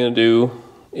probably gonna do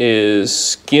is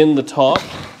skin the top,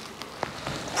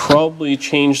 probably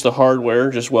change the hardware,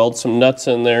 just weld some nuts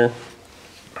in there.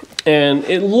 And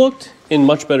it looked in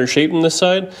much better shape than this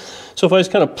side. So if I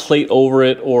just kind of plate over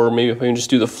it, or maybe if I can just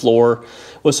do the floor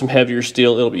with some heavier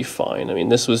steel, it'll be fine. I mean,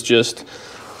 this was just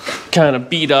kind of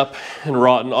beat up and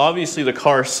rotten. Obviously the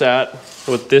car sat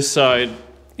with this side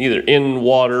either in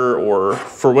water, or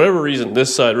for whatever reason,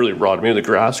 this side really rotted. Maybe the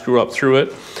grass grew up through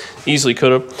it. Easily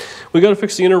could have. We got to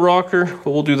fix the inner rocker,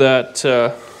 but we'll do that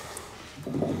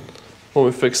when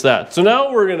we fix that. So now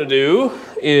what we're gonna do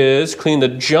is clean the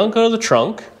junk out of the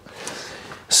trunk,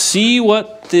 see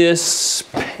what this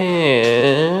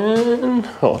pan,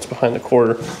 oh, it's behind the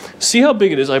quarter. See how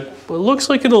big it is. It looks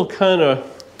like it'll kind of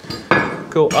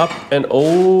go up and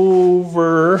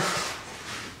over,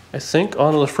 I think,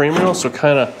 onto the frame rail, so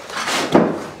kind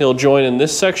of it'll join in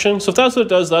this section. So if that's what it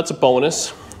does, that's a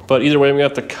bonus. But either way, I'm gonna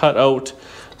have to cut out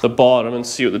the bottom and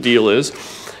see what the deal is.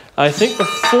 I think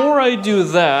before I do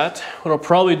that, what I'll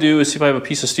probably do is see if I have a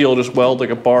piece of steel, I'll just weld like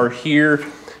a bar here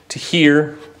to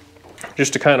here,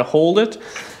 just to kind of hold it.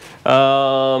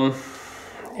 Yeah,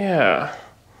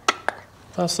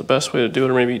 that's the best way to do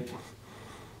it, or maybe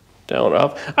down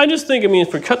up. I just think, I mean,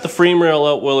 if we cut the frame rail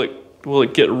out, will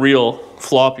it get real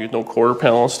floppy with no quarter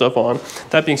panel and stuff on?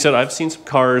 That being said, I've seen some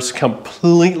cars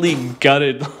completely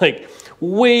gutted, like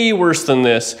way worse than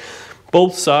this.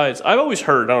 Both sides, I've always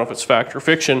heard, I don't know if it's fact or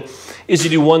fiction, is you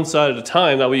do one side at a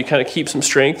time, that way you kind of keep some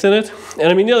strength in it. And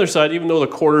I mean the other side, even though the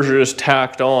quarters are just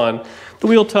tacked on, the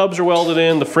wheel tubs are welded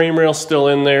in, the frame rail's still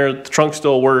in there, the trunk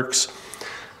still works.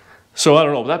 So I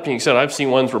don't know, that being said, I've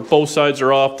seen ones where both sides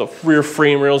are off, the rear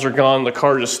frame rails are gone, the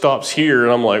car just stops here,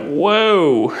 and I'm like,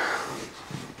 whoa.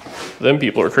 Them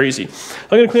people are crazy. I'm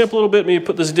gonna clean up a little bit, maybe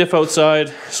put this diff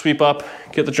outside, sweep up,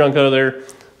 get the junk out of there,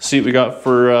 see what we got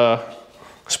for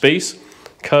space,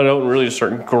 cut it out and really just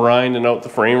start grinding out the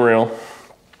frame rail.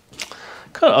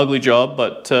 Kind of ugly job,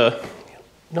 but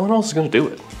no one else is going to do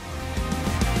it.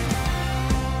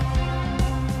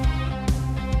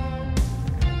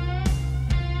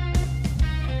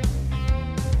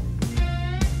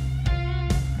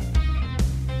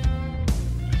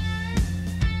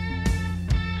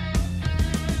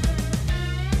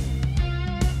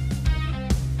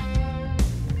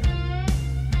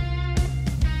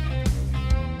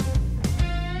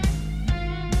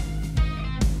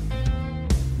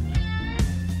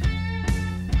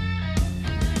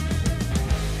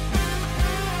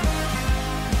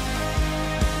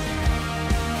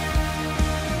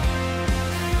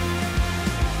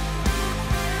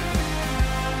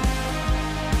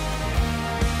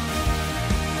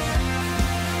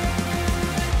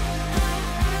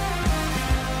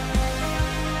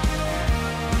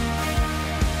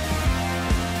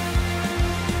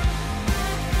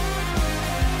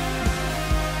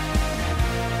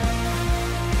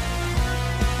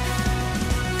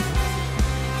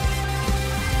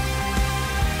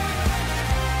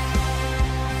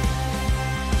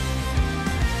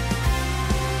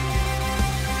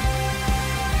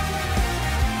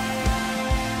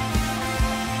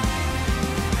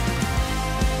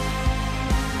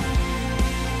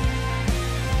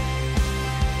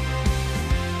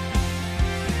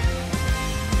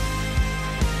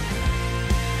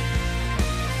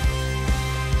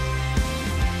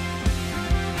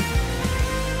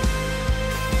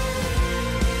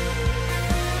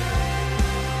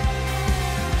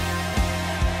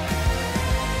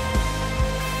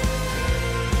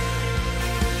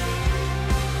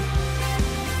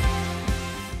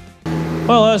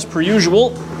 Well, as per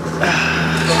usual,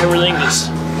 everything is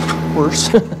worse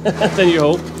than you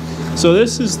hope. So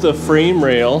this is the frame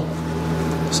rail.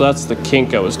 So that's the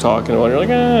kink I was talking about. You're like,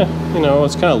 you know,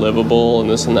 it's kind of livable and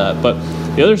this and that. But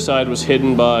the other side was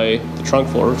hidden by the trunk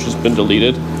floor, which has been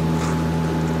deleted.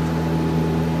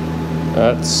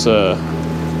 That's,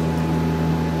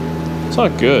 it's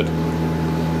not good.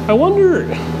 I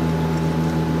wonder,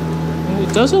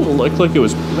 it doesn't look like it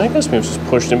was, I guess maybe it was just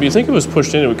pushed in, but you think if it was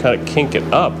pushed in, it would kind of kink it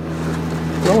up. I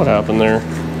don't know what happened there.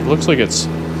 It looks like it's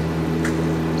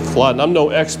flat, and I'm no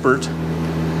expert.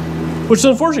 Which is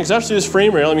unfortunate, because actually this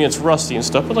frame rail, I mean, it's rusty and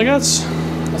stuff, but like that's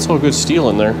all good steel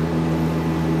in there.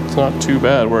 It's not too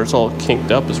bad. Where it's all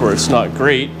kinked up is where it's not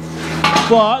great.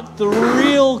 But the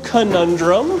real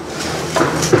conundrum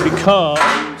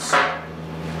becomes,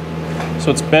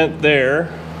 so it's bent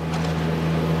there,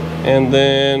 and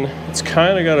then it's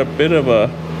kind of got a bit of a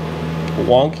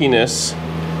wonkiness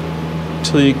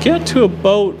till you get to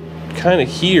about kind of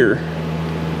here.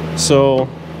 So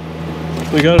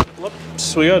we got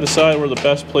to decide where the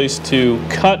best place to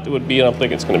cut would be, and I'm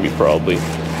thinking it's going to be probably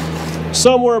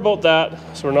somewhere about that.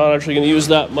 So we're not actually going to use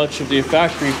that much of the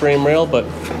factory frame rail, but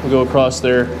we'll go across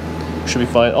there. Should be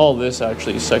fine. All this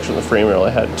actually section of the frame rail I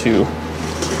had to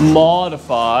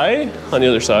modify on the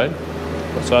other side,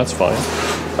 so that's fine.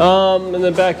 And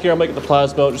then back here I might get the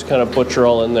plasma out, just kind of butcher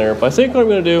all in there. But I think what I'm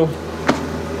going to do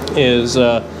is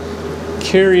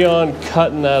carry on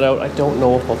cutting that out. I don't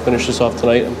know if I'll finish this off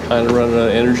tonight. I'm kind of running out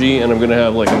of energy, and I'm going to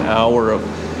have like an hour of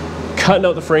cutting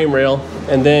out the frame rail,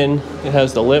 and then it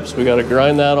has the lips. We got to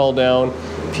grind that all down,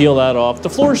 peel that off.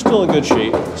 The floor is still in good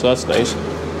shape, so that's nice.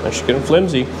 I should get it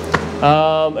flimsy.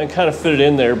 And kind of fit it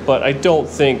in there, but I don't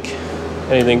think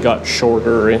anything got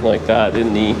shorter or anything like that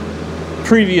in the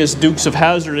previous Dukes of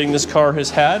Hazarding this car has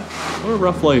had. What a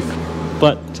rough life.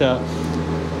 But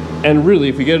and really,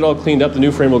 if we get it all cleaned up, the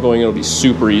new frame will go in, it'll be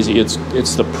super easy.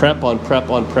 It's the prep on prep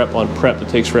on prep on prep that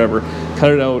takes forever.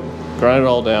 Cut it out, grind it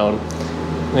all down,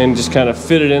 and just kind of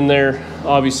fit it in there.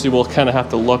 Obviously we'll kind of have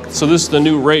to look. So this is the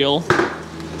new rail,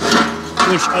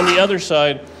 which on the other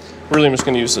side, really I'm just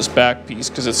going to use this back piece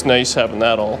because it's nice having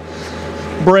that all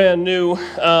brand new.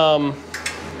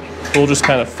 We'll just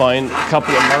kind of find a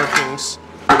couple of markings,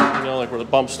 you know, like where the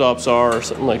bump stops are or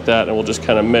something like that, and we'll just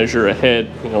kind of measure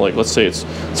ahead, you know, like let's say it's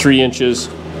 3 inches,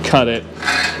 cut it,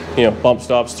 you know, bump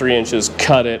stops 3 inches,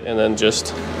 cut it, and then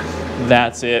just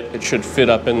that's it. It should fit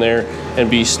up in there and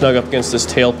be snug up against this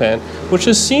tail pan, which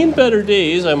has seen better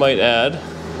days, I might add.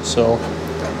 So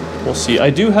we'll see.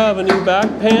 I do have a new back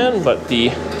pan, but the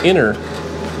inner,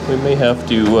 we may have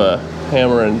to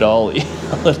hammer and dolly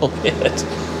a little bit.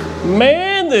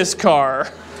 Man, this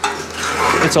car,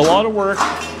 it's a lot of work,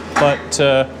 but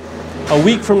a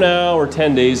week from now or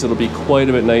 10 days, it'll be quite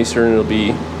a bit nicer, and it'll be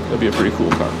a pretty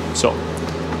cool car. So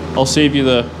I'll save you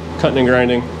the cutting and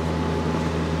grinding,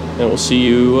 and we'll see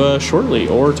you shortly,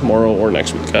 or tomorrow, or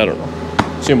next week. I don't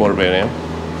know. See how motivated I am.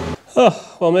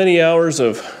 Oh, well, many hours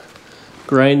of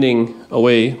grinding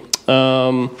away.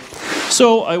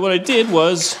 So what I did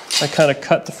was I kind of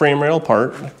cut the frame rail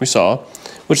apart, like we saw,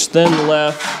 which then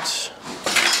left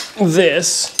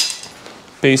this.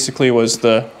 Basically was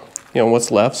the, you know,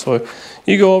 what's left. So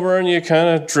you go over and you kind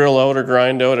of drill out or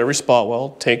grind out every spot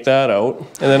weld, take that out,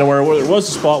 and then where there was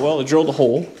a spot weld, I drilled a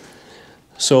hole.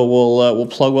 So we'll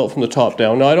plug weld from the top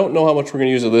down. Now I don't know how much we're going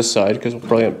to use of this side because we'll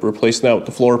probably end up replacing that with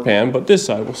the floor pan, but this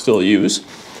side we'll still use.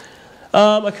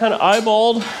 I kind of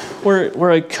eyeballed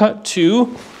where I cut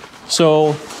to,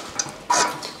 so,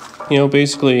 you know,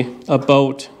 basically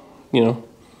about, you know,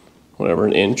 whatever,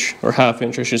 an inch or half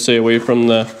inch, I should say, away from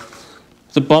the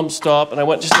bump stop, and I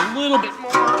went just a little bit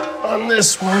more on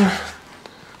this one.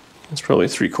 It's probably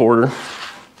 3/4,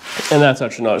 and that's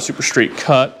actually not a super straight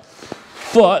cut,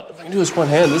 but if I can do this one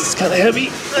hand, this is kind of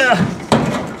heavy.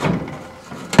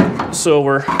 So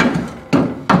we're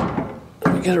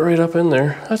get it right up in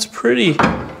there. That's pretty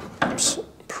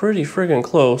friggin'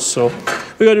 close. So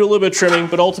we gotta do a little bit of trimming,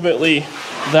 but ultimately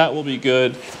that will be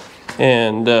good.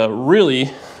 And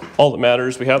really, all that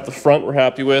matters, we have the front we're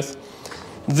happy with.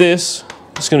 This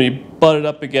is gonna be butted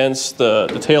up against the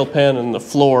tail pan and the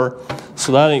floor,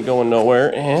 so that ain't going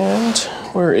nowhere. And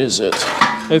where is it?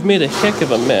 I've made a heck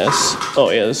of a mess. Oh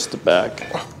yeah, this is the back.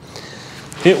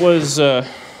 It was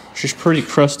just pretty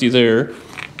crusty there,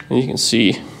 and you can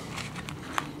see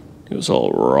it was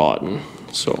all rotten.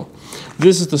 So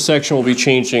this is the section we'll be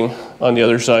changing on the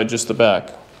other side, just the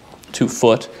back 2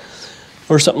 foot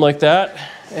or something like that,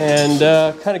 and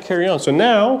kind of carry on. So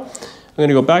now I'm going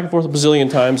to go back and forth a bazillion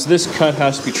times. This cut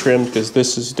has to be trimmed because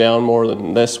this is down more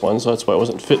than this one, so that's why it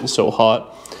wasn't fitting so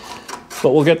hot.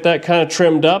 But we'll get that kind of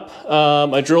trimmed up.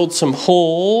 I drilled some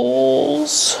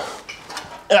holes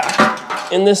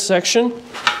in this section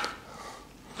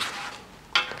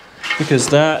because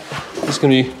that is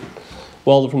going to be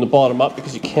welded from the bottom up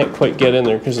because you can't quite get in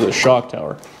there because of the shock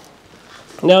tower.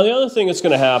 Now the other thing that's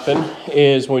going to happen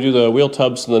is when we do the wheel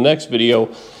tubs in the next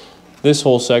video, this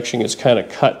whole section gets kind of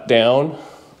cut down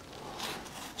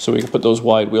so we can put those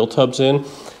wide wheel tubs in,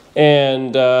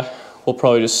 and we'll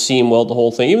probably just seam weld the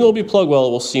whole thing. Even though it'll be plug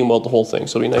welded, we'll seam weld the whole thing.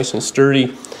 So it'll be nice and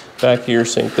sturdy. Back here,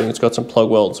 same thing, it's got some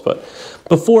plug welds, but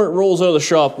before it rolls out of the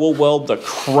shop, we'll weld the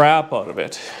crap out of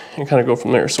it and kind of go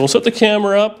from there. So we'll set the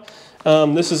camera up.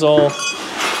 This is all,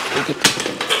 look at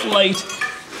the light,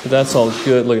 that's all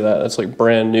good. Look at that, that's like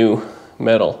brand new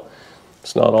metal.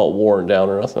 It's not all worn down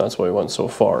or nothing, that's why we went so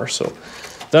far. So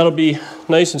that'll be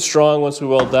nice and strong once we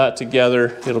weld that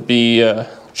together. It'll be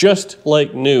just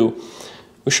like new.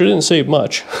 We sure didn't save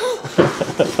much,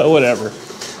 but whatever.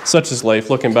 Such is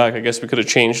life. Looking back, I guess we could have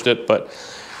changed it, but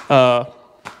I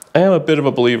am a bit of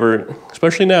a believer,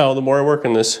 especially now, the more I work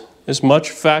in this, as much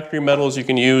factory metal as you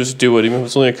can use, do it. Even if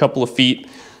it's only a couple of feet,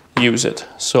 use it.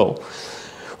 So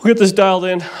we'll get this dialed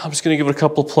in. I'm just going to give it a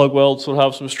couple of plug welds so it'll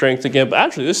have some strength again. But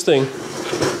actually, this thing,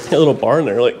 that little bar in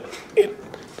there, like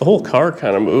the whole car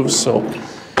kind of moves. So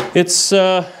it's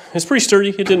pretty sturdy.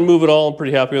 It didn't move at all. I'm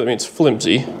pretty happy with it. I mean, it's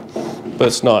flimsy, but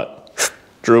it's not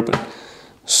drooping.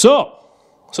 So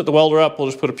set the welder up. We'll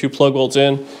just put a few plug welds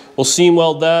in. We'll seam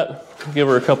weld that. Give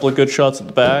her a couple of good shots at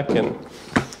the back, and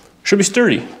should be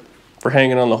sturdy for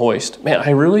hanging on the hoist. Man, I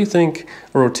really think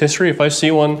a rotisserie, if I see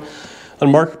one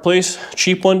on Marketplace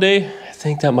cheap one day, I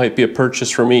think that might be a purchase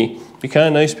for me. It'd be kind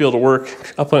of nice to be able to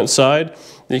work up on its side.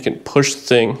 Then you can push the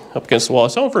thing up against the wall. I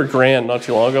saw one for $1,000 not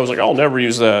too long ago. I was like, I'll never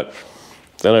use that.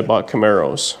 Then I bought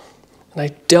Camaros. And I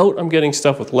doubt I'm getting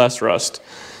stuff with less rust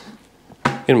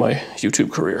in my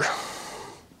YouTube career.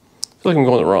 I feel like I'm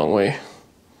going the wrong way.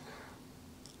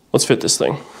 Let's fit this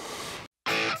thing.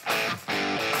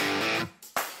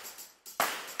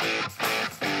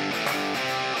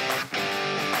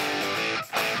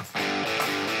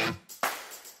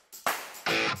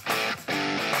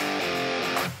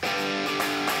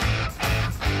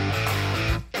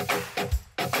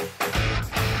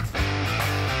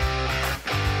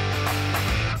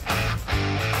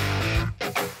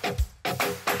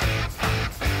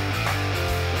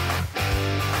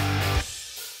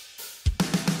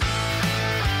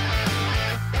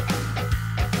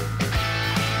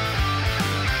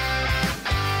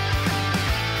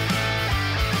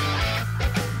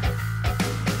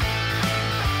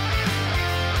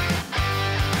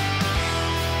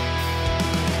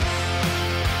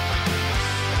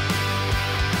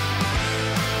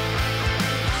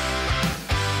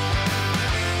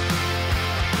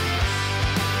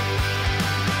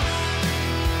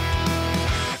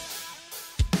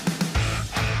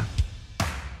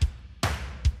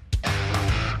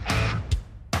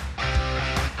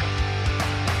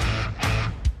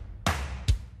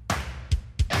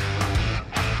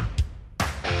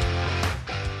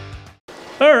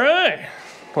 All right,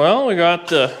 well, we got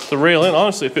the rail in.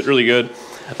 Honestly, it fit really good.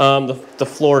 The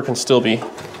floor can still be,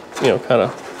 you know, kind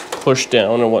of pushed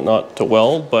down and whatnot to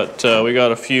weld, but we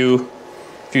got a few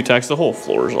tacks. The whole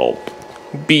floor is all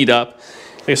beat up.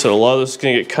 Like I said, a lot of this is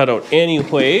gonna get cut out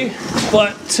anyway,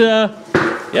 but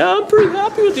yeah, I'm pretty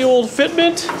happy with the old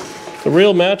fitment. The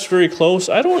rail matched very close.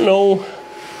 I don't know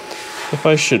if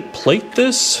I should plate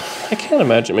this. I can't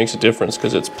imagine it makes a difference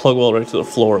because it's plug weld right to the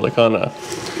floor. Like on a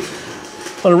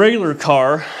regular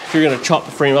car, if you're gonna chop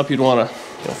the frame up, you'd wanna,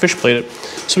 you know, fish plate it.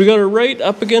 So we got it right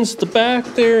up against the back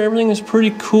there. Everything is pretty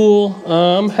cool.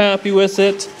 I'm happy with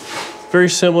it. Very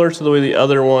similar to the way the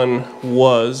other one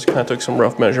was. Kind of took some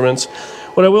rough measurements.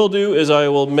 What I will do is I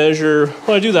will measure,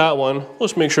 when I do that one, we'll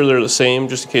just make sure they're the same,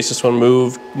 just in case this one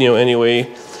moved, you know, any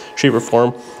way, shape or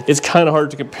form. It's kind of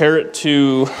hard to compare it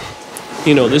to,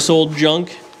 you know, this old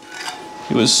junk.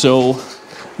 It was so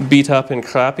beat up and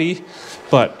crappy,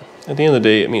 but at the end of the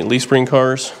day, I mean, leaf spring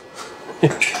cars,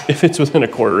 if it's within a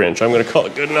quarter inch, I'm gonna call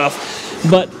it good enough.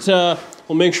 But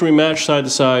we'll make sure we match side to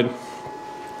side.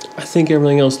 I think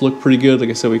everything else looked pretty good. Like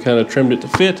I said, we kind of trimmed it to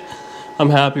fit. I'm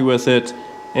happy with it.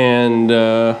 And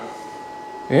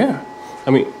yeah, I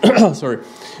mean, sorry.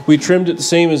 We trimmed it the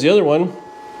same as the other one,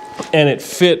 and it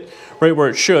fit right where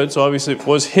it should. So obviously if it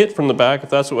was hit from the back,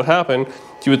 if that's what would happen,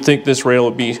 you would think this rail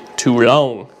would be too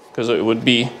long, because it would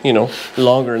be, you know,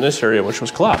 longer in this area, which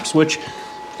was collapsed, which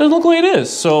doesn't look like it is.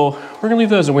 So we're gonna leave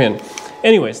that as a win.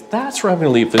 Anyways, that's where I'm gonna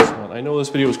leave this one. I know this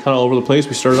video was kind of all over the place.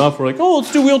 We started off, we're like, oh,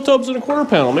 let's do wheel tubs and a quarter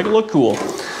panel, make it look cool.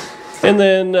 And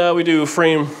then we do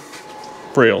frame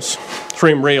rail.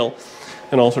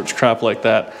 and all sorts of crap like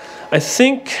that. I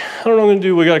think, I don't know what I'm gonna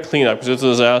do, we gotta clean up because it's a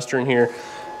disaster in here.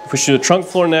 If we should do the trunk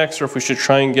floor next, or if we should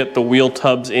try and get the wheel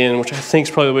tubs in, which I think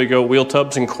is probably the way to go, wheel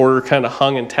tubs and quarter kind of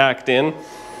hung and tacked in.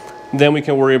 Then we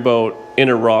can worry about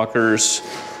inner rockers,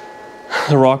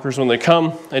 the rockers when they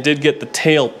come. I did get the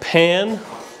tail pan,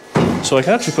 so I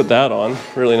can actually put that on,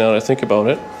 really, now that I think about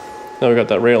it. Now we got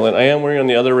that rail in. I am working on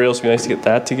the other rails, so it'd be nice to get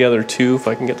that together too, if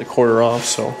I can get the quarter off,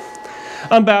 so.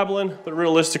 I'm babbling, but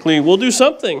realistically, we'll do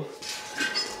something.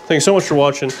 Thank you so much for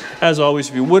watching. As always,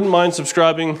 if you wouldn't mind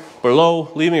subscribing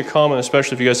below, leaving a comment,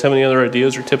 especially if you guys have any other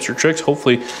ideas or tips or tricks.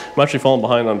 Hopefully, I'm actually falling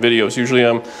behind on videos. Usually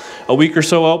I'm a week or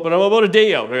so out, but I'm about a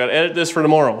day out. I gotta edit this for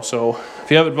tomorrow. So if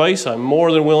you have advice, I'm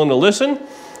more than willing to listen.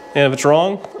 And if it's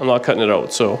wrong, I'm not cutting it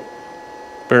out. So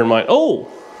bear in mind. Oh,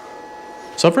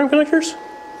 subframe connectors?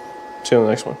 See you on the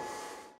next one.